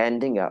 and it's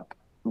ending up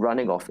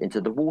running off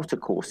into the water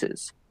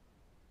courses.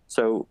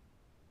 So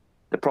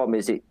the problem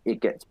is it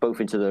gets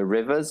both into the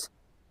rivers,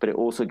 but it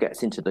also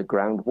gets into the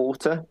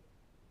groundwater.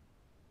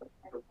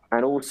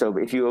 And also,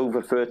 if you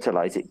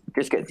over-fertilize, it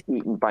just gets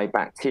eaten by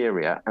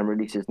bacteria and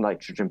releases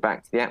nitrogen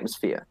back to the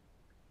atmosphere.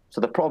 So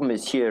the problem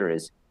is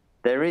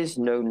there is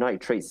no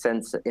nitrate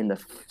sensor in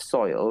the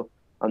soil,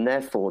 and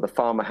therefore the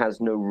farmer has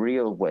no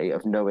real way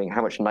of knowing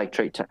how much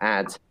nitrate to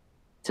add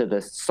to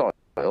the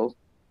soil.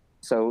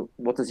 So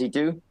what does he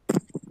do?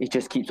 He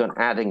just keeps on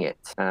adding it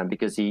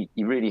because he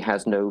really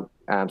has no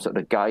sort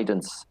of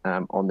guidance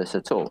on this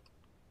at all.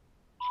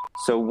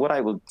 So what I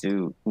will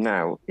do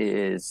now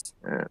is,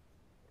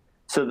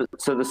 so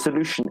the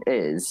solution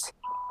is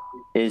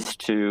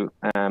to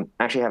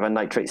actually have a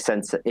nitrate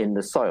sensor in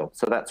the soil.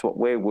 So that's what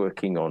we're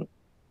working on.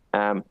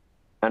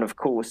 And of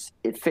course,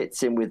 it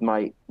fits in with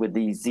the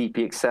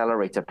ZP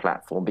accelerator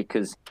platform,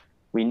 because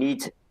we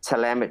need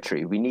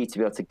telemetry. We need to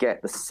be able to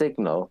get the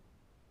signal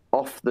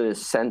off the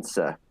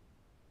sensor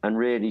and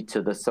really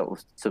to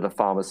the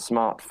farmer's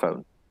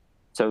smartphone.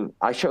 So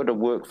I showed a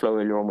workflow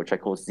earlier on, which I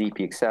call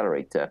ZP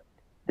accelerator.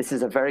 This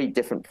is a very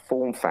different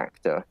form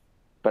factor,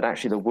 but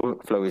actually the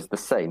workflow is the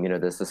same. You know,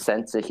 there's a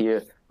sensor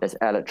here, there's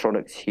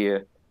electronics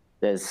here,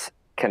 there's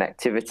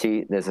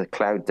connectivity, there's a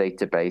cloud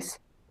database,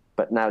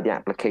 but now the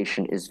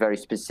application is very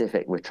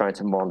specific. We're trying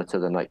to monitor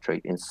the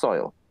nitrate in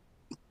soil.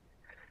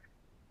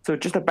 So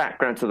just a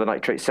background to the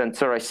nitrate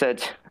sensor. I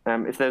said,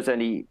 if there's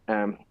any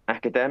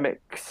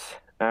academics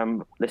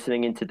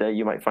listening in today,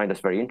 you might find us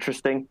very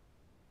interesting.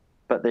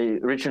 But the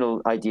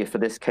original idea for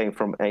this came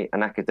from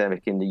an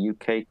academic in the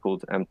UK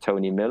called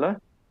Tony Miller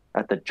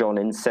at the John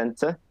Innes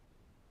Center.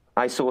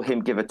 I saw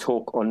him give a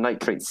talk on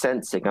nitrate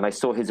sensing, and I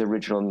saw his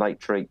original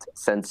nitrate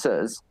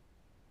sensors,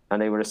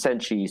 and they were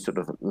essentially sort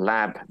of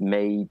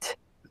lab-made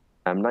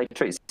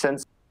nitrate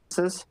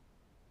sensors.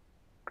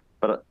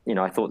 But you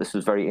know, I thought this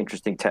was very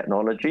interesting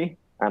technology,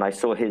 and I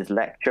saw his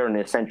lecture, and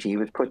essentially he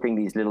was putting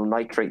these little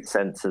nitrate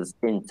sensors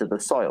into the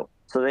soil.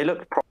 So they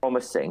looked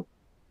promising,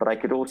 but I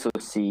could also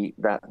see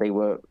that they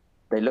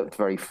looked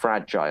very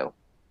fragile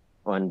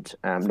and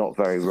not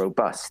very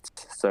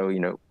robust. So you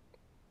know,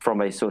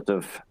 from a sort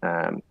of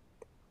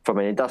from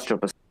an industrial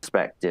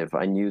perspective,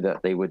 I knew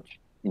that they would,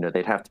 you know,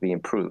 they'd have to be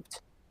improved.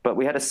 But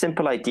we had a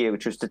simple idea,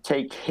 which was to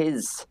take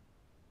his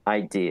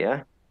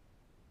idea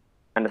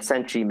and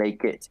essentially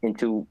make it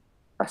into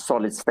a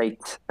solid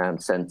state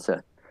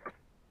sensor.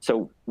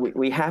 So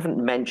I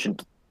haven't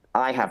mentioned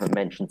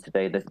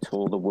today at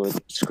all the word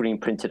screen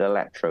printed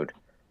electrode,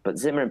 but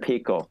Zimmer and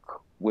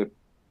Peacock, we're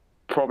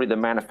probably the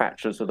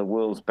manufacturers of the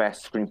world's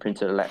best screen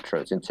printed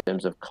electrodes in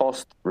terms of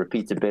cost,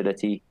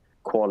 repeatability,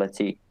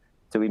 quality.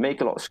 So we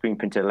make a lot of screen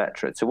printed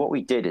electrodes. So what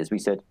we did is we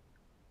said,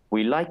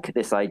 we like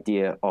this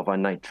idea of a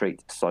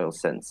nitrate soil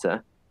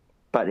sensor,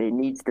 but it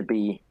needs to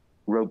be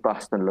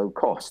robust and low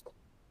cost.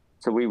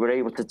 So we were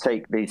able to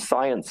take the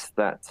science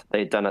that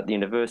they'd done at the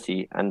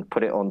university and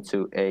put it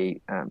onto a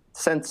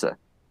sensor.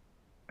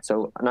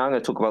 So now I'm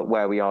going to talk about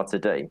where we are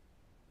today.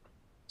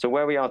 So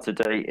where we are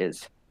today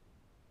is,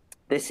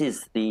 this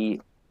is the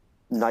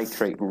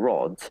nitrate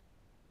rod.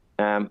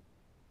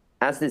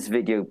 As this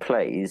video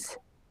plays,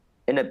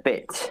 in a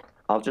bit,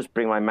 I'll just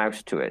bring my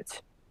mouse to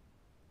it.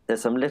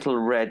 There's some little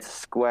red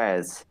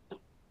squares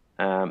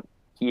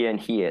here and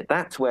here.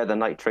 That's where the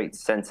nitrate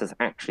sensors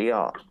actually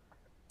are.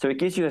 So it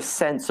gives you a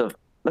sense of,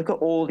 look at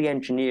all the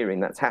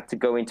engineering that's had to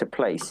go into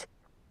place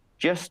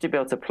just to be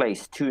able to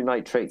place 2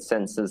 nitrate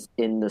sensors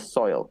in the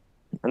soil.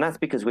 And that's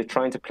because we're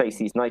trying to place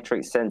these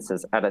nitrate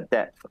sensors at a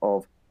depth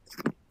of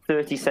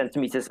 30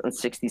 centimeters and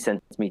 60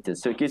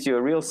 centimeters. So it gives you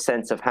a real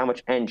sense of how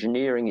much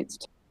engineering it's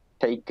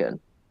taken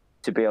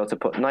to be able to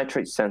put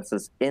nitrate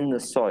sensors in the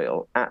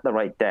soil at the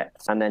right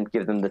depth and then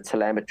give them the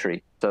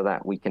telemetry so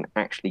that we can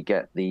actually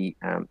get the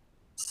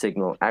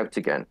signal out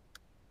again.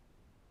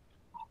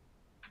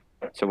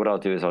 So what I'll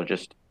do is I'll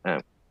just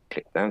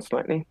click down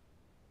slightly.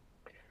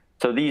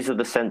 So these are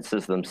the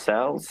sensors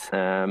themselves.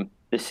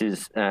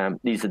 These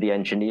are the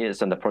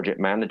engineers and the project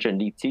manager,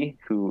 Niti,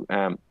 who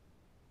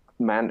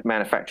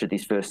manufactured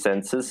these first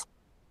sensors.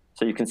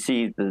 So you can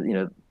see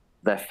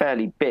they're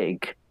fairly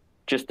big,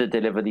 just to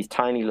deliver these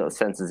tiny little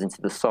sensors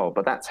into the soil.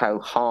 But that's how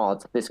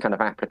hard this kind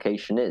of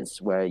application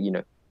is, where, you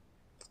know,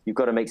 you've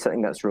got to make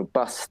something that's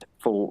robust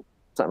for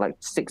something like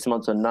 6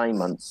 months or 9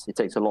 months. It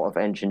takes a lot of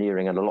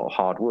engineering and a lot of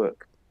hard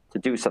work to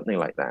do something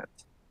like that.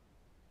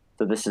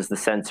 So this is the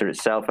sensor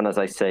itself. And as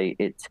I say,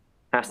 it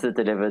has to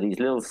deliver these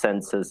little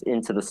sensors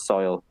into the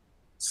soil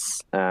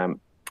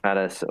at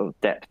a sort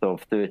of depth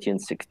of 30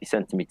 and 60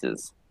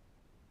 centimeters.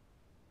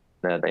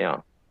 There they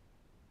are.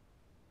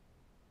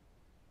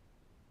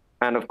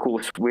 And of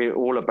course, we're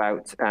all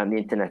about the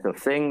Internet of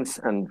Things,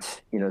 and,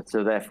 you know,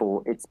 so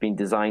therefore it's been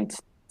designed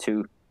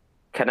to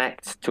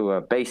connect to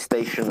a base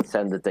station and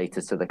send the data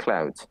to the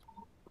cloud.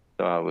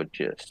 So I would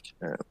just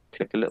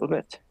click a little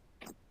bit.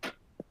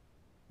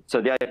 So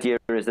the idea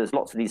is there's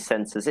lots of these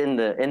sensors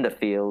in the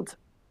field,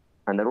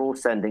 and they're all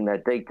sending their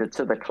data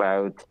to the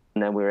cloud,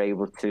 and then we're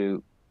able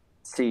to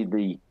see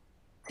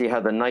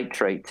how the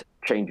nitrate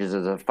changes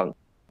as a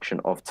function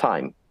of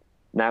time.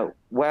 Now,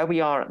 where we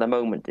are at the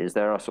moment is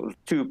there are sort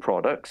of two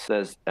products.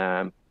 There's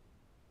a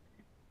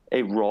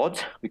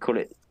rod. We call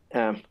it,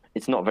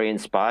 it's not very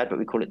inspired, but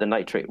we call it the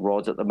nitrate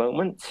rod at the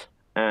moment.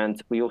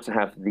 And we also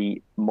have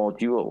the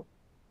module.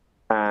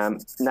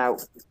 Now,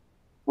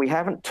 we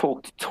haven't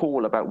talked at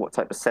all about what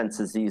type of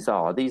sensors these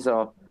are. These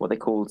are what they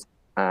call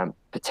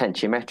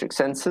potentiometric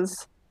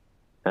sensors.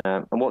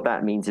 And what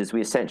that means is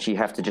we essentially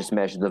have to just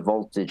measure the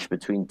voltage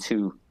between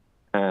two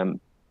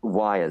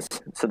wires.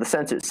 So the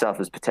sensor itself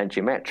is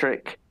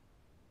potentiometric,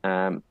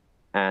 and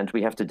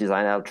we have to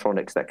design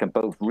electronics that can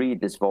both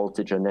read this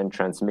voltage and then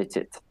transmit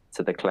it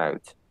to the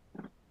cloud.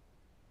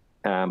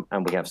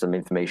 And we have some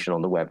information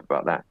on the web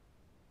about that.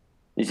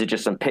 These are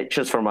just some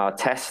pictures from our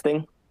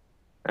testing.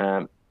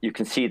 You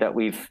can see that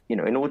we've, you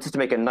know, in order to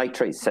make a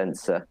nitrate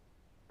sensor,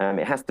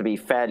 it has to be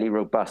fairly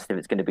robust if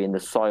it's going to be in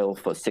the soil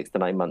for 6 to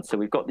 9 months. So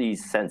we've got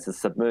these sensors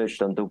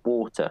submerged under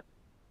water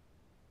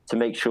to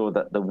make sure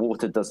that the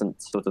water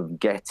doesn't sort of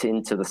get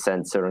into the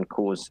sensor and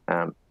cause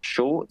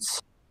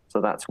shorts.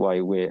 So that's why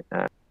we're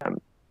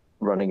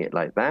running it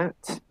like that.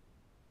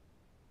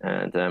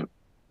 And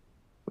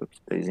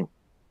whoops, daisy.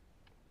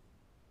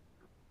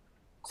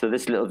 So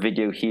this little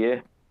video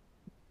here,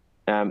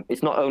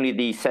 it's not only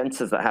the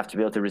sensors that have to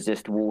be able to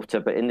resist water,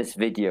 but in this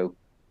video,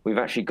 we've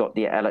actually got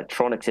the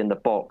electronics in the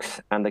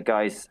box, and the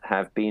guys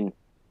have been,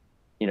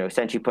 you know,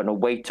 essentially putting a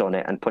weight on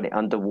it and putting it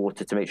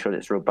underwater to make sure that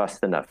it's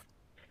robust enough.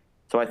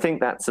 So I think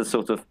that's a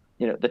sort of,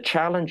 you know, the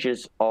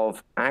challenges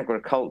of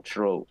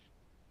agricultural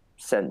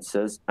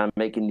sensors and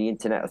making the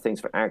Internet of Things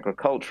for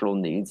agricultural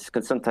needs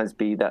can sometimes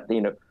be that,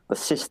 you know, the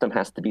system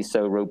has to be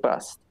so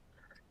robust.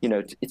 You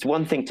know, it's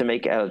one thing to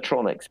make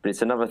electronics, but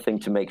it's another thing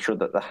to make sure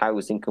that the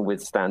housing can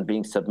withstand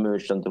being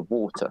submerged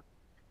underwater.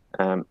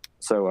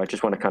 So I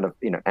just want to kind of,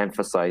 you know,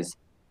 emphasize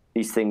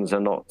these things are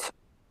not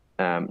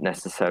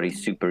necessarily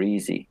super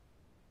easy.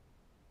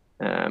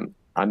 We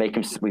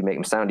make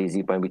them sound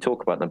easy when we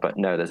talk about them, but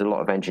no, there's a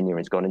lot of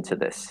engineering's gone into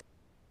this.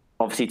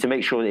 Obviously, to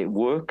make sure that it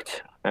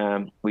worked,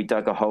 we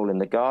dug a hole in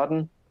the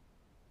garden,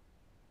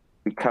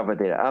 we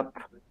covered it up,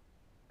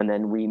 and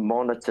then we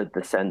monitored the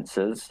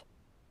sensors,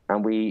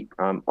 and we,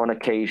 on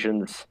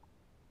occasions,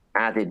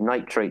 added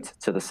nitrate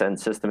to the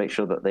sensors to make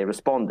sure that they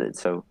responded.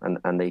 So,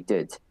 and they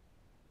did.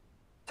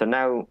 So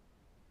now,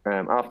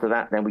 after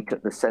that, then we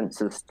took the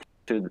sensors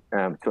to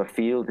a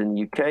field in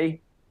the UK,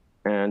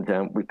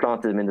 and we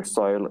planted them in the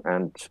soil,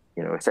 and,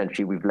 you know,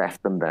 essentially we've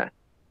left them there.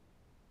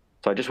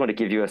 So I just want to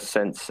give you a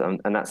sense, and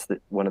that's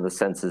one of the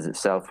sensors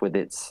itself with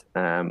its,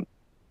 it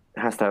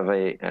has to have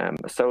a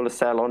solar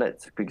cell on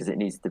it because it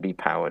needs to be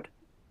powered.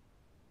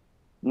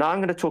 Now I'm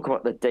going to talk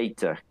about the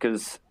data,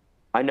 because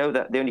I know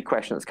that the only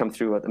question that's come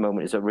through at the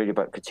moment is really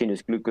about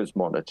continuous glucose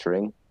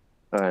monitoring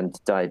and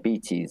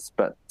diabetes,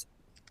 but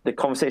the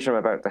conversation I'm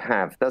about to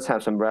have does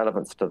have some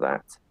relevance to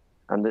that.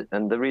 And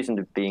the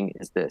reason being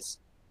is this.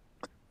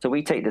 So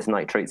we take this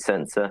nitrate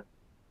sensor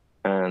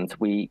and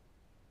we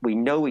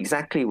know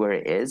exactly where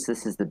it is.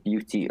 This is the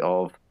beauty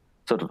of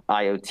sort of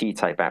IoT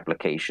type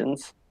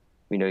applications.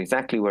 We know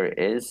exactly where it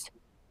is.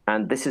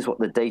 And this is what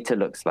the data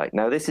looks like.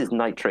 Now, this is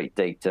nitrate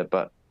data,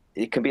 but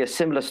it can be a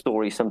similar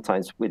story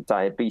sometimes with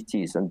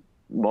diabetes and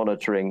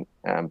monitoring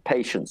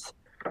patients.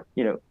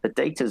 You know, the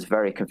data is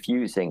very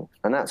confusing.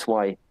 And that's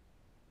why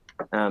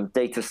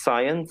data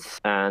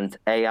science and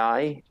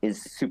AI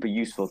is super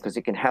useful, because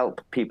it can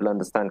help people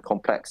understand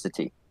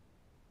complexity.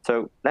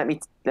 So let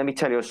me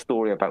tell you a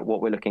story about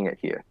what we're looking at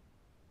here.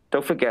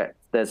 Don't forget,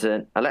 there's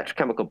an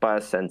electrochemical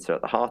biosensor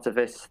at the heart of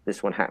this.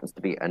 This one happens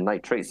to be a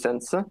nitrate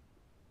sensor.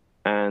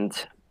 And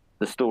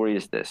the story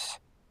is this.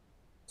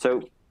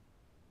 So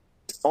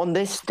on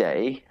this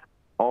day,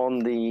 on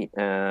the,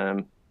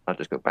 I'll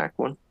just go back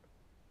one.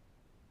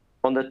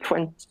 On the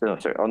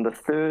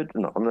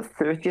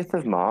 30th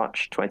of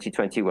March,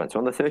 2021. So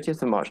on the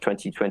 30th of March,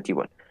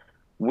 2021,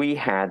 we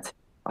had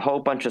a whole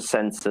bunch of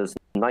sensors,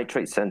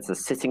 nitrate sensors,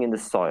 sitting in the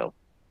soil.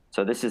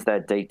 So this is their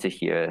data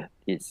here.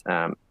 It's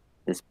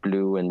this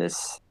blue and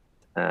this,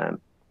 the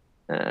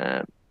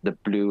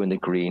blue and the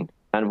green.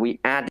 And we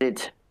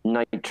added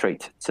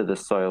nitrate to the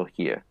soil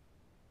here.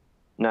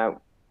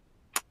 Now,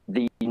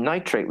 the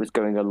nitrate was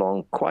going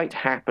along quite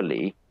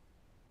happily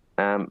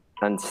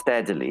and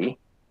steadily,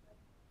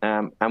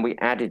 and we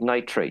added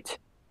nitrate.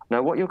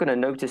 Now, what you're going to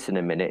notice in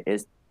a minute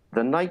is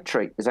the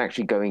nitrate is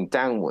actually going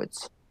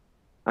downwards.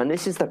 And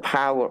this is the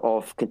power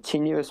of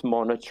continuous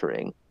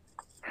monitoring,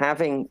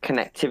 having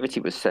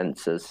connectivity with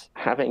sensors,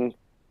 having,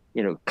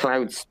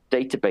 clouds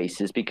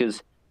databases,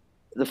 because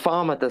the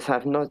farmer does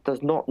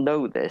not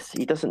know this.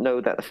 He doesn't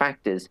know that the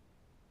fact is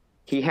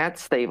he had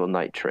stable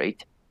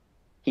nitrate,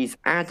 he's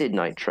added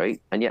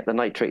nitrate, and yet the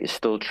nitrate is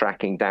still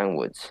tracking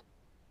downwards.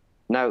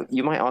 Now,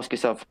 you might ask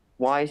yourself,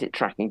 why is it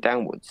tracking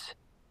downwards?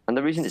 And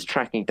the reason it's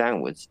tracking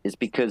downwards is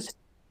because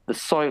the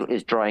soil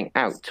is drying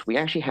out. We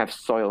actually have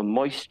soil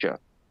moisture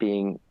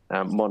being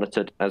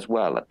monitored as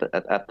well at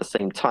the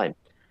same time.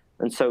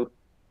 And so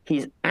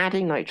he's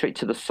adding nitrate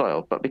to the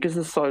soil, but because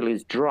the soil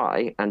is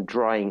dry and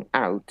drying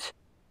out,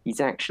 he's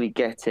actually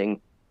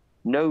getting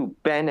no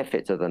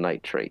benefit of the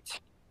nitrate.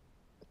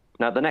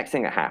 Now, the next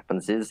thing that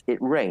happens is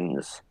it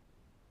rains.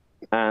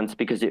 And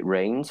because it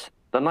rains,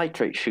 the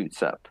nitrate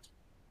shoots up.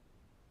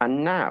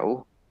 And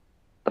now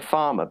the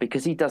farmer,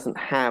 because he doesn't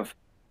have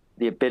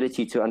the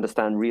ability to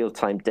understand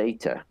real-time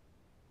data,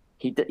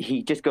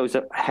 he just goes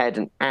ahead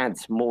and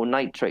adds more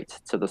nitrate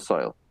to the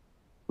soil,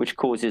 which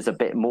causes a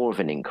bit more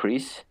of an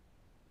increase.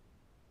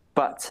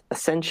 But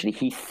essentially,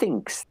 he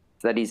thinks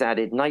that he's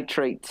added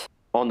nitrate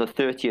on the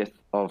 30th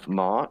of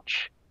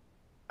March,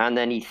 and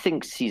then he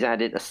thinks he's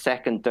added a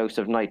second dose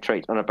of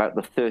nitrate on about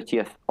the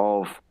 30th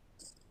of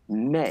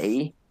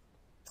May.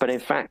 But in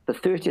fact, the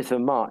 30th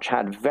of March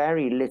had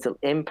very little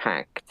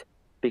impact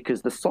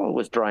because the soil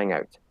was drying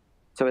out.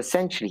 So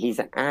essentially, he's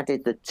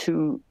added the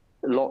two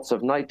lots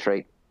of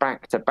nitrate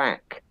back to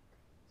back.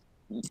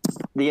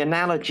 The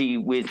analogy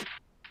with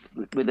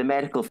the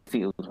medical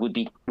field would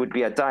be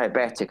a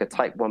diabetic, a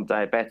type 1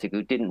 diabetic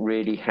who didn't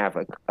really have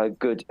a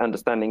good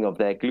understanding of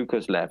their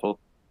glucose level,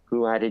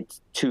 who added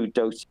 2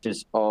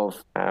 doses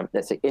of,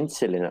 let's say,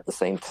 insulin at the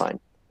same time,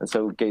 and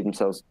so gave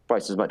themselves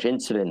twice as much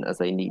insulin as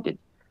they needed.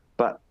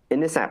 But in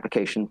this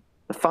application,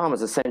 the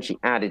farmers essentially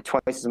added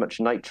twice as much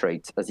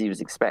nitrate as he was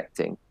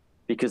expecting,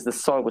 because the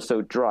soil was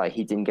so dry,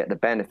 he didn't get the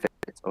benefit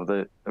of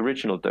the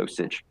original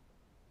dosage.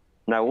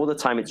 Now, all the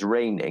time it's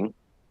raining,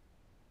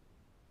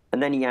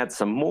 and then he adds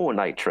some more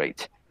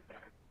nitrate.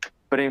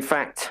 But in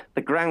fact,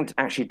 the ground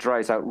actually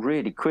dries out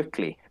really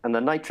quickly, and the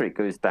nitrate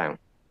goes down.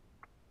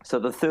 So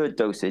the third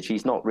dosage,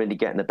 he's not really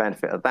getting the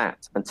benefit of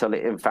that until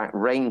it, in fact,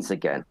 rains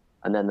again,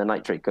 and then the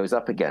nitrate goes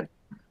up again.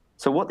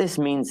 So what this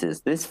means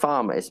is this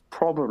farmer has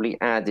probably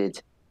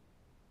added,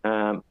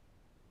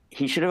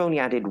 he should have only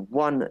added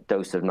 1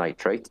 dose of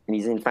nitrate, and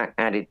he's in fact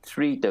added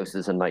 3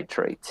 doses of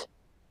nitrate.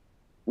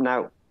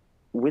 Now,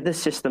 with the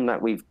system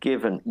that we've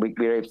given,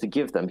 we're able to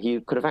give them, he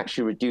could have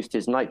actually reduced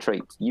his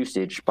nitrate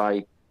usage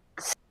by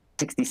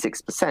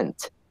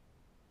 66%,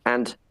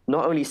 and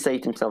not only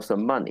saved himself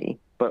some money,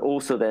 but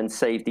also then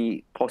saved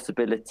the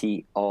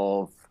possibility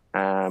of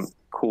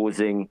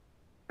causing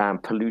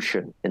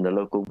pollution in the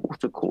local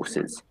water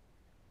courses.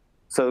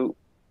 So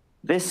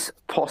this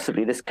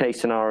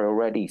case scenario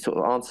already sort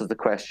of answers the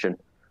question,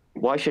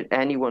 why should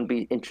anyone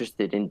be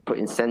interested in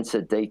putting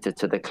sensor data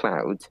to the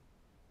cloud?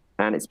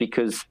 And it's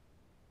because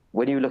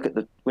when you look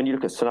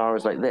at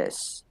scenarios like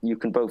this, you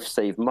can both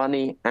save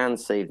money and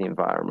save the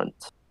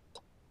environment.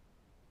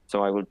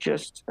 So I will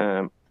just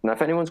now,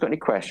 if anyone's got any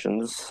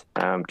questions,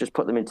 just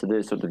put them into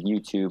the sort of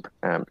YouTube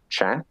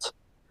chat.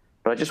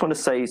 But I just want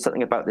to say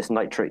something about this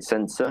nitrate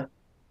sensor.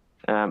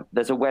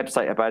 There's a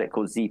website about it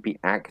called ZP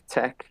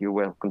AgTech. You're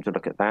welcome to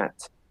look at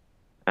that.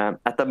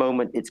 At the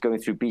moment, it's going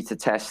through beta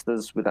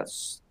testers with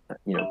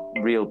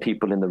real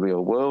people in the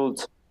real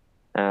world.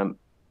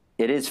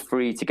 It is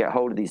free to get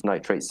hold of these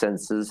nitrate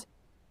sensors,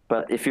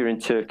 but if you're in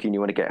Turkey and you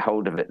want to get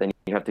hold of it, then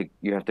you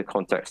have to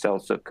contact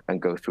Selçuk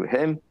and go through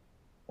him.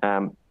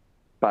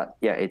 But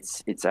yeah,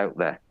 it's out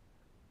there.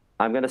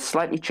 I'm going to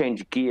slightly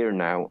change gear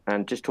now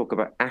and just talk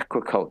about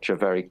aquaculture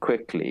very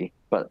quickly.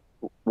 But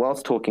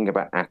whilst talking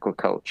about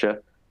aquaculture,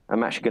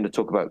 I'm actually going to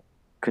talk about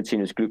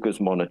continuous glucose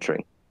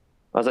monitoring.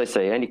 As I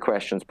say, any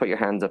questions, put your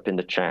hands up in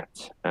the chat,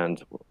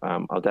 and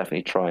I'll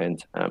definitely try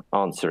and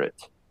answer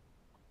it.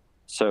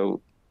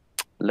 So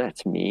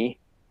let me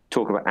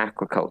talk about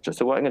aquaculture.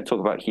 So what I'm going to talk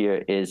about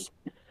here is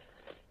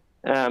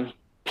a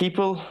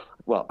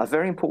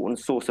very important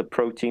source of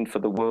protein for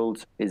the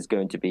world is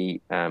going to be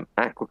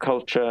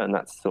aquaculture, and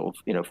that's sort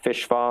of,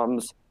 fish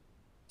farms.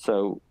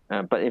 So,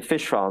 but in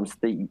fish farms,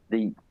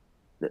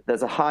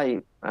 there's a high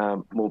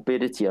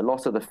morbidity. A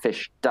lot of the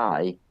fish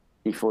die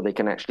before they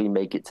can actually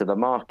make it to the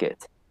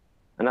market.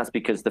 And that's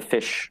because the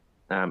fish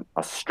are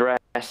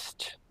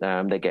stressed,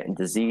 they're getting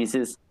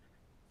diseases.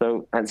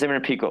 So at Zimmer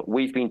and Peacock,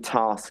 we've been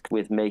tasked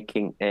with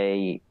making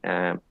a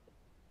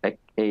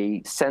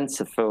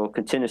sensor for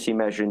continuously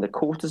measuring the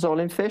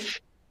cortisol in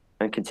fish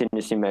and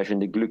continuously measuring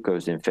the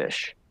glucose in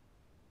fish.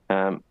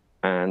 And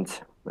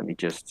let me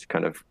just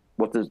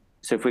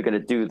so if we're going to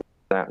do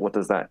that, what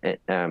does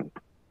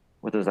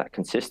that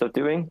consist of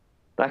doing?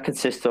 That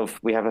consists of,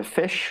 we have a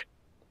fish,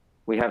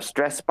 We have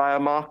stress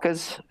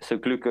biomarkers. So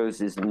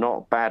glucose is not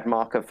a bad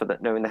marker for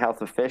knowing the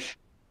health of fish.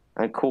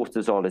 And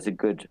cortisol is a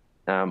good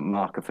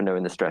marker for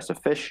knowing the stress of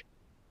fish.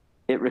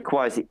 It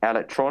requires the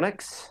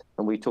electronics,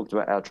 and we talked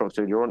about electronics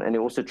earlier on, and it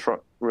also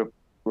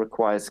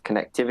requires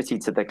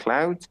connectivity to the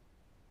cloud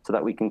so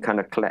that we can kind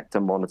of collect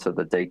and monitor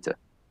the data.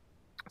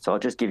 So I'll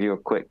just give you a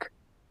quick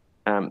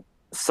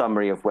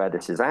summary of where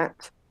this is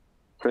at.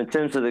 So in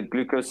terms of the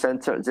glucose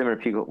sensor at Zimmer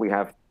and Peacock, we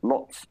have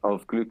lots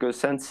of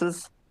glucose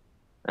sensors.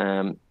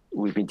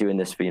 We've been doing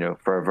this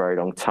for a very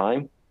long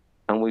time,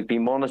 and we've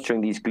been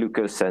monitoring these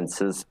glucose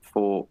sensors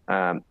for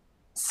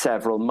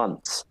several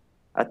months.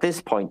 At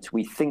this point,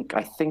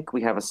 I think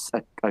we have a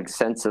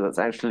sensor that's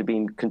actually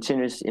been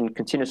in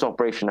continuous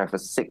operation now for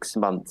 6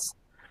 months.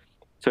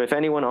 So if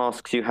anyone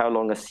asks you how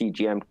long a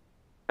CGM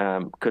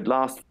could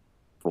last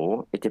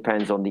for, it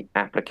depends on the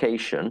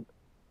application.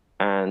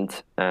 And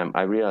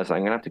I realize I'm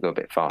going to have to go a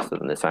bit faster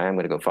than this. I am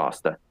going to go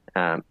faster.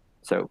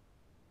 So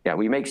yeah,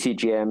 we make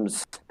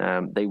CGMs.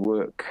 They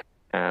work.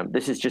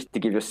 This is just to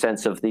give you a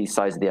sense of the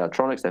size of the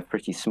electronics. They're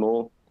pretty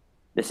small.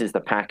 This is the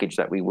package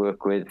that we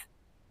work with.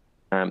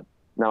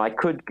 Now, I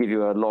could give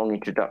you a long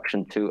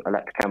introduction to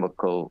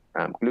electrochemical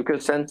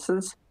glucose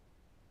sensors.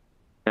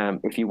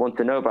 If you want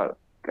to know about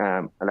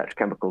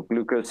electrochemical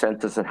glucose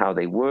sensors and how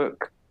they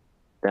work,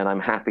 then I'm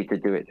happy to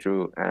do it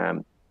through,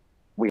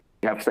 we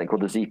have something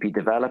called the ZP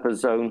Developer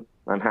Zone.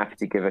 I'm happy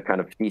to give a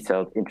kind of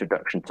detailed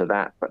introduction to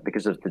that, but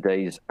because of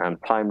today's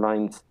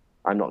timelines,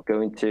 I'm not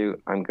going to.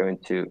 I'm going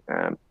to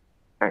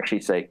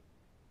actually say,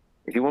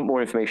 if you want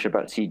more information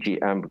about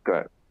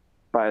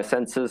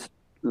biosensors,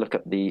 look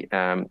at the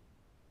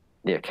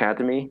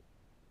Academy,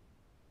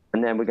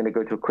 and then we're going to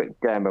go to a quick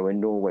demo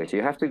in Norway. So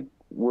you have to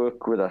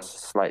work with us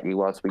slightly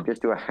whilst we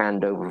just do a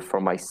handover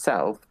from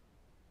myself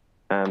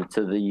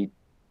to the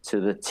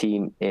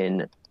team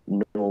in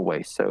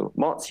Norway. So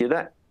Mats, you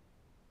there?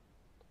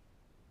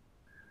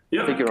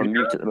 Yeah, I think you're on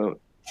mute at the moment.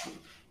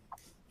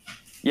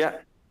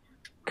 Yeah,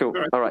 cool.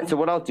 All right. So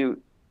what I'll do,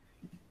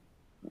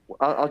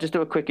 I'll just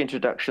do a quick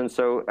introduction.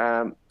 So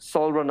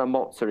Solrun and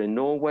Mats are in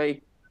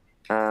Norway.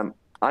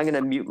 I'm going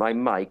to mute my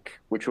mic,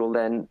 which will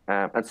then,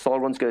 and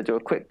Solrun's going to do a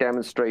quick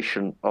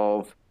demonstration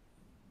of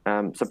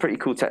some pretty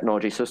cool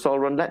technology. So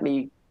Solrun, let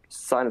me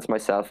silence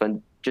myself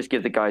and just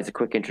give the guys a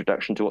quick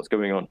introduction to what's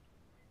going on.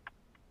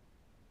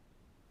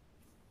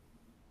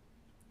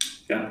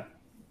 Yeah,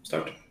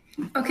 start.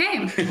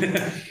 Okay,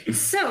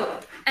 so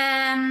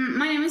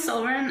my name is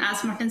Solrun,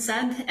 as Martin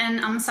said, and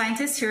I'm a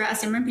scientist here at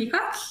Zimmer and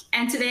Peacock.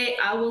 And today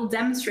I will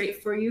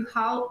demonstrate for you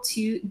how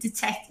to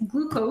detect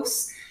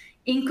glucose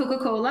in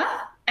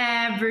Coca-Cola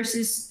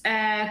versus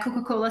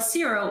Coca-Cola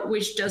Zero,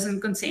 which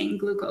doesn't contain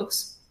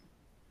glucose.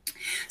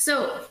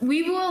 So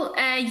we will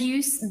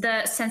use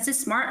the Senses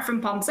Smart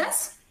from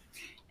PalmSense,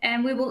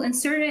 and we will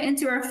insert it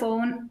into our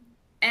phone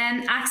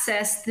and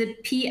access the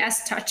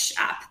PS Touch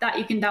app that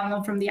you can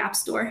download from the App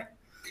Store.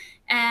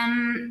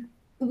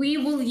 We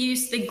will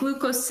use the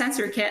glucose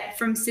sensor kit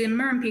from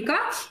Zimmer and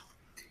Peacock.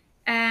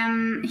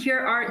 Here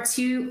are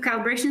 2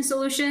 calibration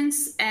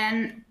solutions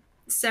and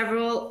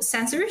several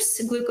sensors,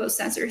 glucose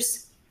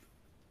sensors.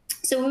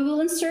 So we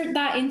will insert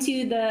that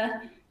into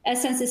the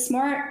Senses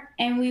Smart,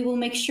 and we will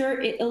make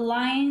sure it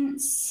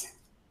aligns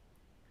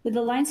with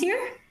the lines here,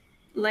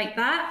 like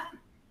that.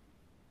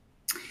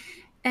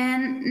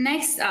 And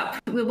next up,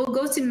 we will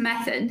go to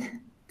Method,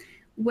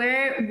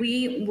 where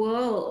we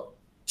will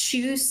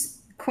choose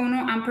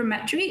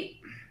chronoamperometry,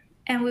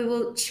 and we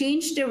will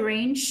change the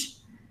range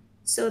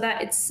so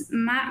that it's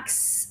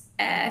max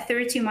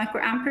 32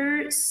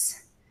 microamperes.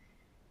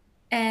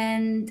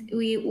 And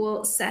we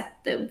will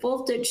set the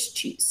voltage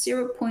to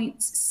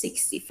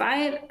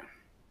 0.65.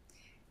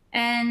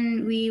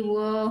 And we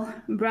will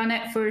run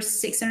it for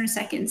 600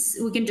 seconds.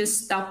 We can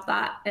just stop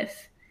that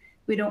if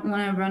we don't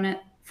want to run it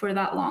for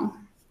that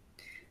long.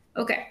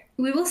 Okay,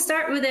 we will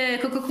start with a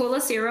Coca-Cola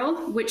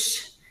Zero,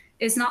 which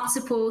is not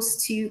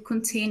supposed to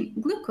contain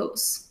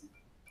glucose.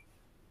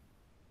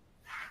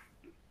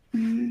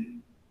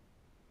 And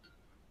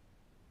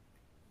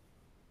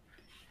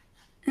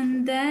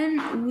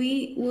then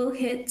we will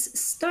hit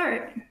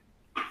start.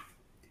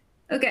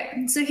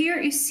 Okay, so here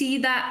you see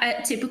that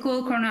a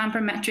typical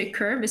chronoamperometric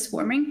curve is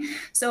forming.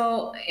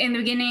 So in the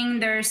beginning,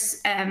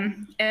 there's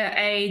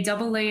a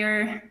double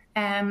layer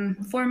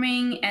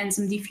forming and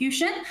some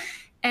diffusion.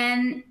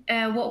 And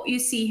what you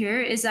see here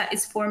is that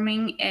it's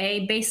forming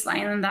a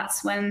baseline, and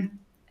that's when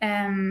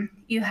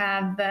you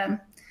have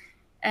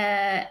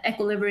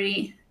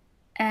equilibrium.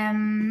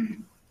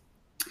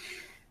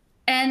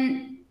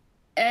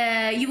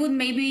 You would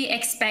maybe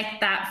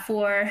expect that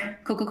for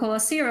Coca-Cola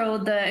Zero,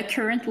 the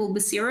current will be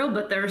 0,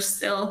 but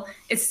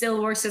it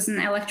still works as an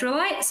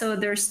electrolyte, so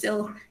there's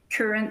still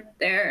current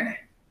there.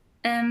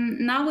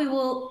 Now we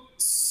will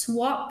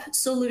swap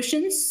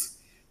solutions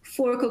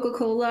for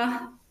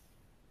Coca-Cola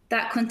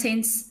that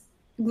contains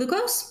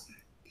glucose.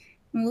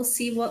 And we'll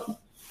see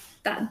what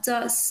that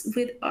does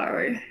with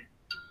our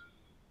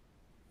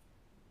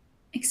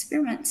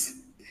experiment.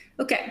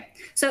 Okay,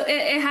 so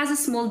it has a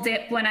small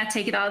dip when I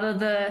take it out of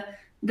the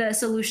the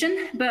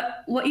solution.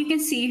 But what you can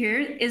see here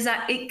is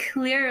that it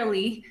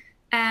clearly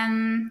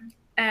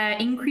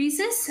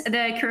increases,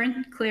 the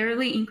current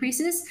clearly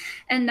increases,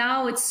 and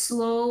now it's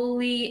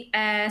slowly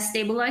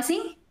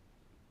stabilizing.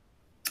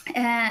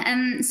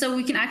 And so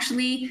we can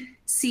actually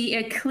see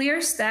a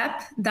clear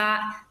step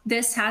that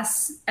this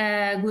has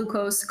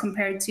glucose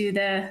compared to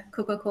the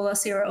Coca-Cola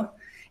Zero.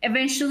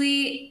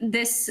 Eventually,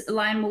 this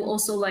line will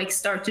also like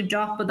start to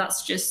drop, but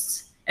that's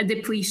just a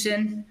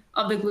depletion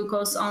of the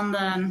glucose on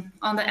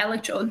the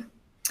electrode.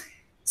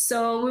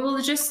 So we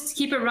will just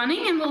keep it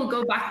running, and we'll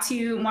go back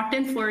to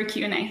Martin for a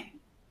Q&A.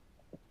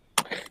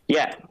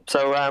 Yeah.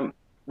 So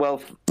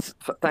well,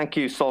 thank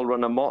you,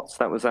 Solrun and Mots.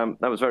 That was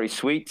very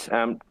sweet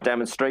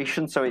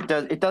demonstration. So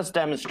it does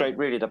demonstrate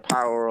really the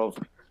power of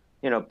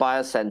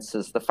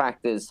biosensors. The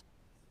fact is,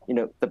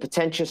 the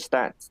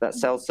potentiostat that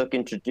Cellsuck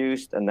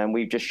introduced, and then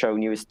we've just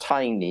shown you, is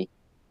tiny.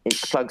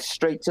 It plugs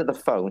straight to the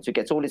phone, so it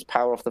gets all its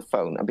power off the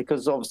phone. And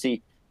because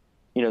obviously,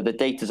 the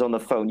data's on the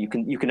phone, you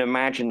can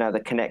imagine now the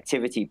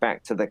connectivity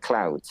back to the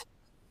cloud.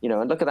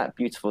 And look at that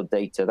beautiful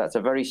data. That's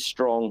a very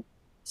strong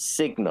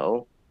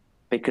signal,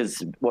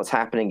 because what's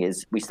happening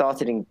is we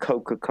started in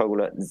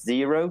Coca-Cola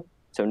Zero,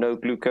 so no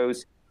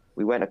glucose.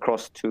 We went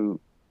across to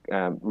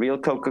real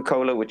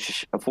Coca-Cola,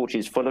 which unfortunately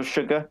is full of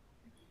sugar.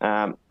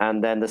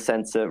 And then the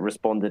sensor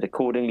responded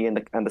accordingly,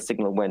 and the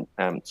signal went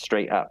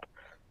straight up.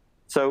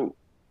 So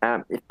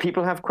if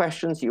people have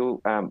questions,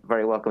 you're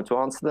very welcome to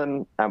ask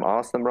them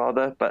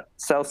rather. But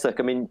Cellsuck,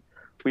 I mean,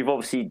 we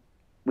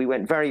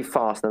went very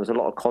fast. There was a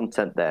lot of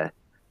content there.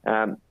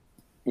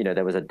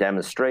 There was a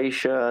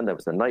demonstration, there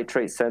was the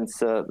nitrate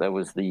sensor, there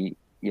was the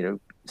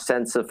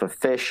sensor for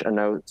fish, and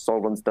now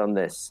Solrun's done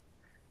this.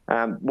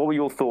 What were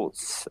your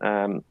thoughts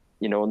on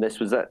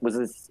this? Was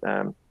this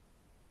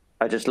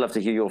I'd just love to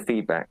hear your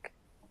feedback.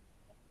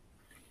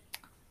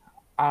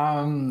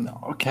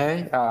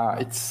 Okay,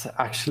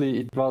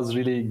 it was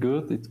really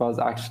good. It was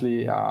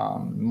actually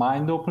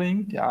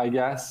mind-opening, I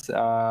guess,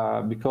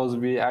 because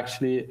we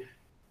actually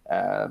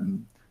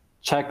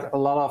checked a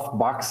lot of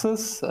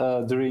boxes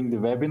during the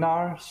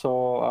webinar.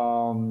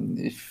 So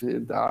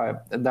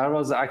there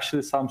was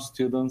actually some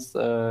students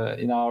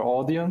in our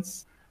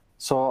audience.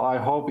 So I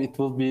hope it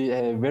will be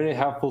very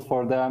helpful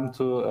for them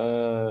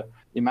to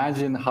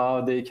imagine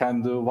what they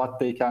can do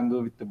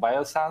with the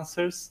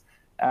biosensors.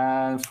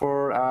 And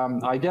for,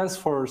 I guess,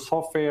 for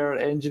software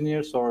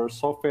engineers or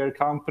software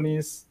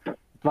companies, it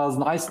was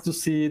nice to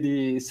see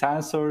the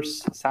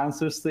sensors,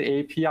 the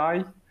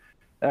API.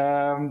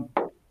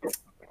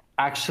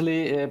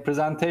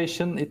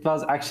 Presentation. It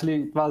was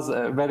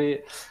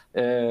very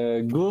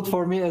good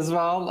for me as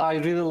well. I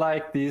really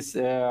like this,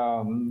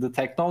 the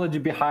technology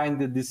behind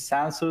these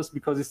sensors,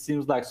 because it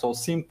seems like so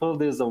simple.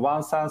 There's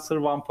one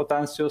sensor, one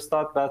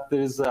potentiostat, but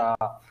there's a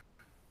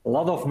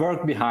lot of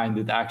work behind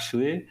it,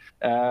 actually.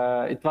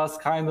 It was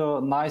kind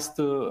of nice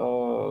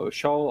to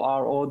show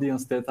our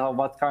audience that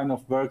what kind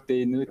of work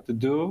they need to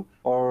do,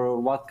 or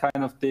what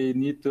kind of they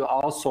need to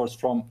outsource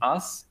from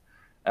us.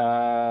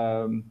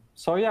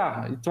 So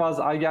yeah,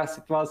 I guess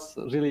it was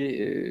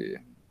really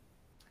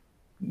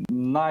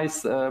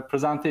nice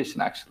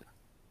presentation, actually.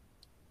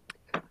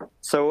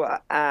 So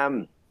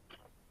I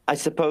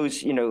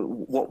suppose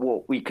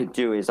what we could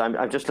do is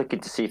I'm just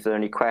looking to see if there are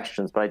any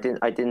questions, but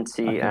I didn't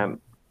see okay.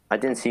 I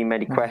didn't see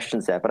many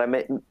questions there. But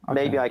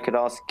maybe I could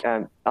ask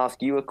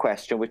you a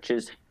question, which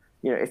is,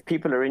 if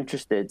people are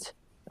interested.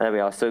 There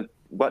we are. So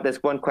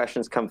there's one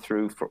question's come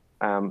through for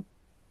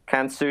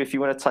Kansu. If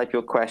you want to type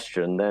your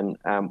question, then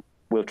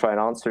we'll try and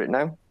answer it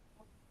now.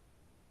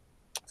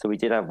 So we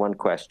did have one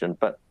question,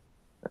 but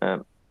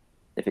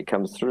if it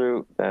comes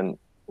through, then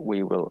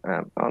we will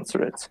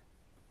answer it.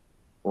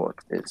 What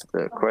is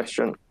the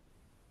question?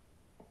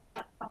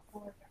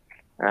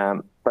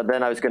 But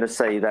then I was going to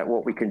say that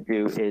what we can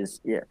do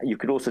is, you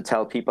could also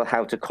tell people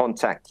how to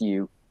contact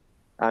you.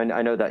 And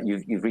I know that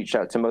you've reached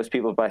out to most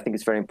people, but I think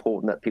it's very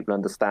important that people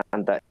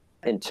understand that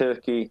in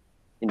Turkey,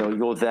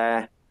 you're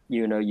there.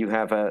 You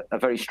have a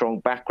very strong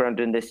background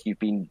in this. You've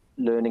been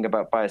learning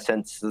about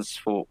biosensors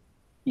for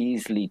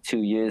easily 2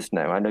 years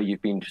now. I know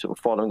you've been sort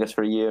of following us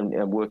for a year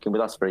and working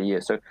with us for a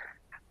year. So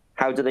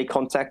how do they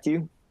contact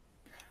you?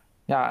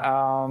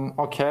 Yeah,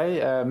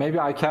 okay. Maybe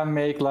I can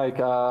make like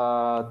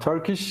a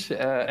Turkish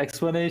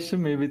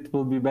explanation. Maybe it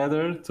will be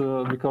better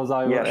because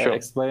I will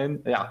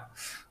explain. Yeah,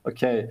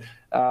 okay.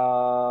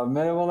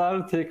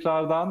 Merhabalar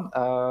tekrardan.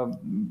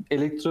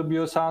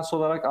 Elektrobiyosens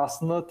olarak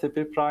aslında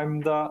Tepe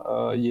Prime'da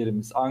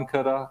yerimiz.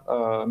 Ankara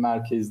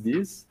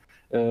merkezliyiz.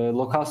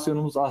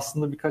 Lokasyonumuz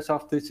aslında birkaç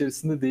hafta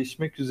içerisinde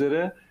değişmek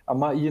üzere,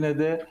 ama yine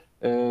de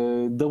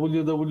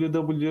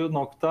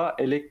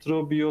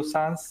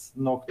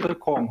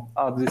www.elektrobiyosens.com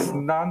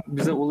adresinden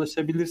bize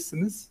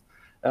ulaşabilirsiniz.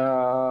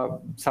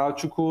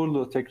 Selçuk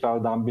Uğurlu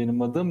tekrardan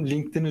benim adım.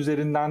 LinkedIn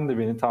üzerinden de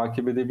beni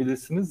takip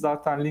edebilirsiniz.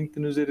 Zaten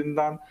LinkedIn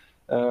üzerinden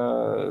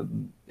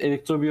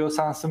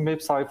Elektrobiyosens'in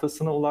web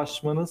sayfasına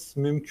ulaşmanız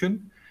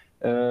mümkün.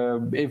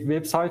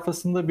 Web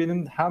sayfasında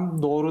benim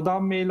hem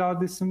doğrudan mail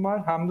adresim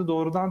var, hem de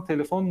doğrudan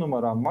telefon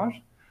numaram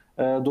var.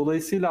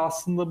 Dolayısıyla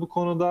aslında bu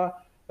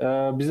konuda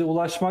Bize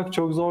ulaşmak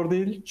çok zor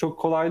değil. Çok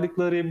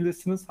kolaylıkla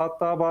arayabilirsiniz.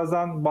 Hatta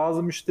bazen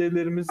bazı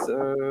müşterilerimiz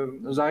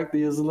özellikle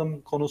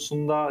yazılım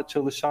konusunda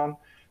çalışan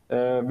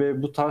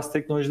ve bu tarz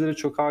teknolojilere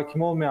çok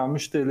hakim olmayan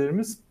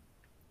müşterilerimiz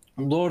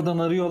doğrudan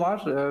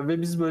arıyorlar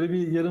ve biz böyle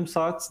bir yarım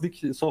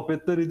saatlik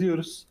sohbetler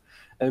ediyoruz.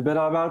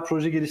 Beraber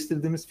proje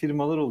geliştirdiğimiz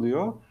firmalar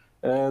oluyor.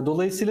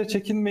 Dolayısıyla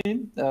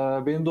çekinmeyin.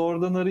 Beni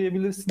doğrudan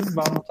arayabilirsiniz.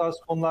 Ben bu tarz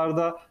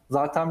konularda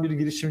zaten bir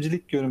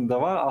girişimcilik yönüm de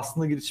var.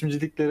 Aslında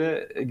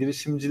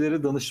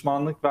girişimcilere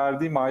danışmanlık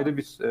verdiğim ayrı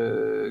bir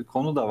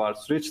konu da var,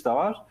 süreç de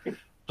var.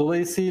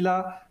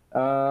 Dolayısıyla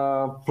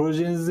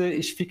projenizi,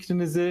 iş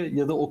fikrinizi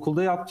ya da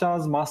okulda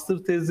yapacağınız master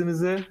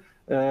tezinizi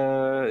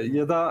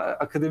ya da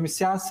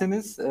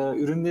akademisyenseniz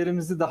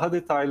ürünlerimizi daha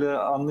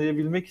detaylı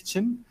anlayabilmek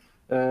için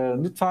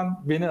lütfen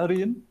beni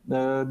arayın.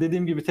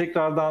 Dediğim gibi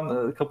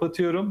tekrardan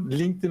kapatıyorum.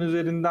 LinkedIn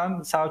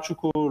üzerinden Selçuk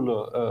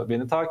Uğurlu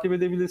beni takip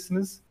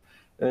edebilirsiniz.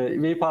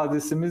 Web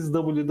adresimiz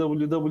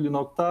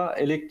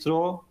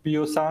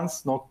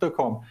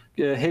www.elektrobiyosens.com.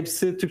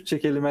 Hepsi Türkçe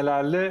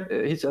kelimelerle,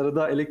 hiç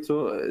arada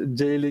elektro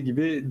C'li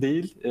gibi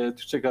değil,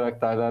 Türkçe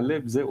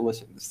karakterlerle bize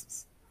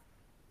ulaşabilirsiniz.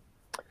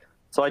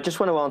 So I just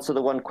want to answer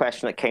the one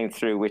question that came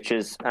through, which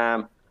is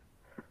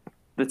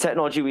the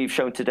technology we've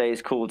shown today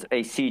is called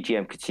a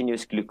CGM,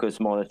 continuous glucose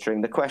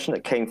monitoring. The question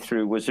that came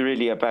through was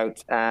really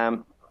about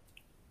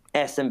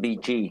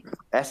SMBG.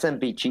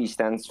 SMBG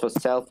stands for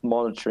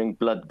self-monitoring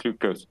blood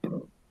glucose.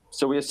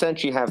 So we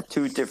essentially have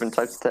two different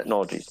types of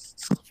technologies: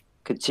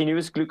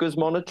 continuous glucose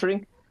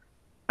monitoring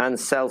and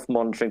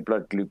self-monitoring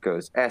blood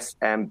glucose,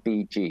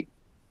 SMBG.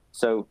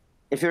 So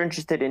if you're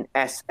interested in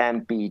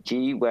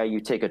SMBG, where you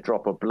take a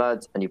drop of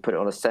blood and you put it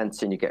on a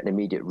sensor and you get an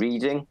immediate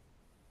reading,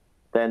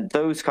 then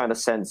those kind of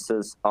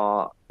sensors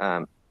are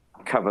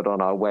covered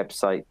on our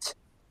website.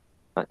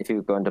 If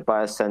you go into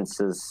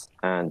biosensors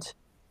and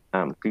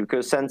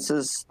glucose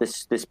sensors,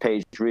 this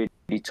page really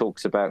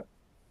talks about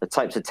the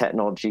types of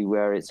technology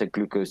where it's a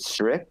glucose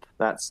strip.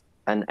 That's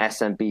an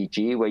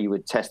SMBG, where you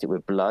would test it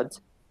with blood.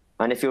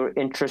 And if you're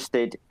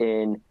interested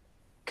in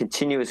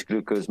continuous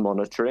glucose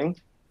monitoring,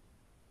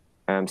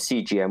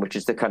 CGM, which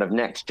is the kind of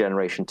next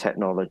generation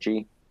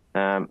technology,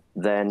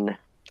 then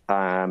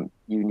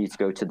you need to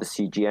go to the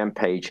CGM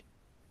page,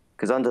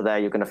 because under there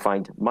you're going to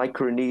find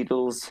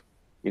microneedles,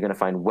 you're going to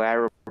find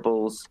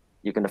wearables,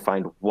 you're going to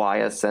find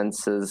wire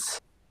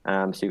sensors.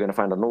 So you're going to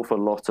find an awful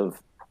lot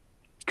of,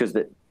 because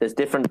there's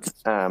different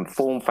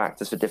form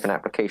factors for different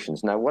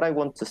applications. Now, what I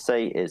want to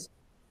say is,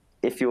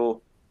 if you're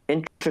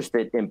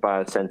interested in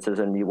biosensors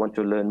and you want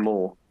to learn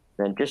more,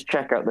 then just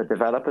check out the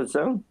developer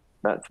zone.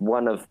 That's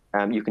one of,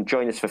 you can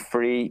join us for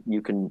free.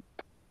 You can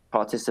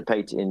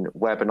participate in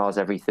webinars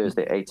every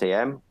Thursday at 8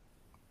 a.m.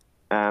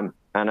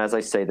 And as I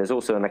say, there's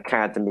also an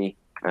academy,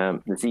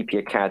 the ZP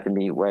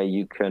Academy, where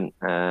you can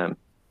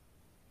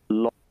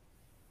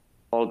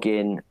log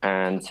in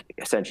and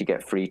essentially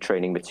get free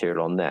training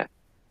material on there.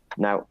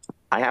 Now,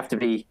 I have to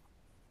be,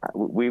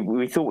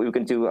 we thought we were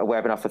going to do a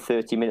webinar for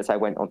 30 minutes. I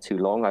went on too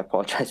long. I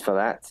apologize for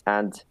that.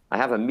 And I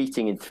have a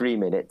meeting in 3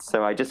 minutes.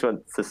 So I just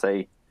want to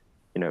say,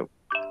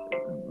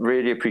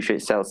 really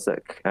appreciate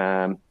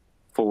Selçuk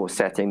for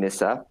setting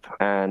this up.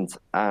 And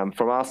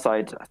from our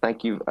side,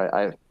 thank you.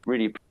 I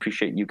really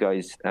appreciate you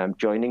guys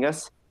joining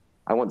us.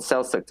 I want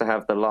Selçuk to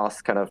have the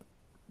last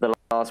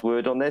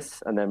word on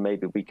this, and then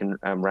maybe we can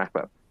wrap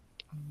up.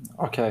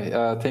 Okay,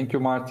 thank you,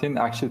 Martin.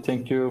 Actually,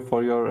 thank you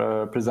for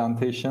your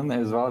presentation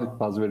as well. It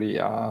was very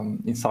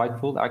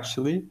insightful,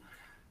 actually.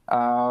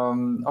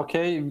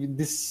 Okay,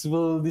 this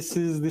was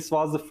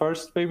the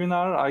first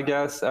webinar. I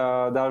guess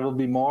there will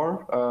be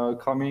more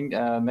coming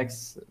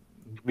next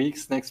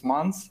weeks, next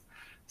months.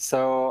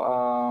 So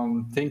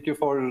thank you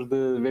for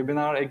the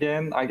webinar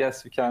again. I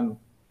guess we can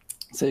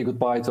say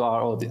goodbye to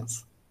our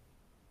audience.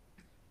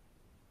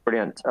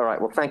 Brilliant. All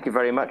right. Well, thank you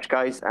very much,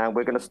 guys. And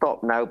we're going to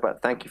stop now,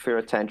 but thank you for your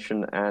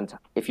attention. And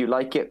if you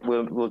like it,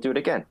 we'll do it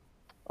again.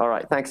 All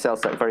right. Thanks,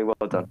 Selçuk. Very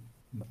well done.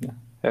 Yeah.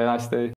 Have a nice day.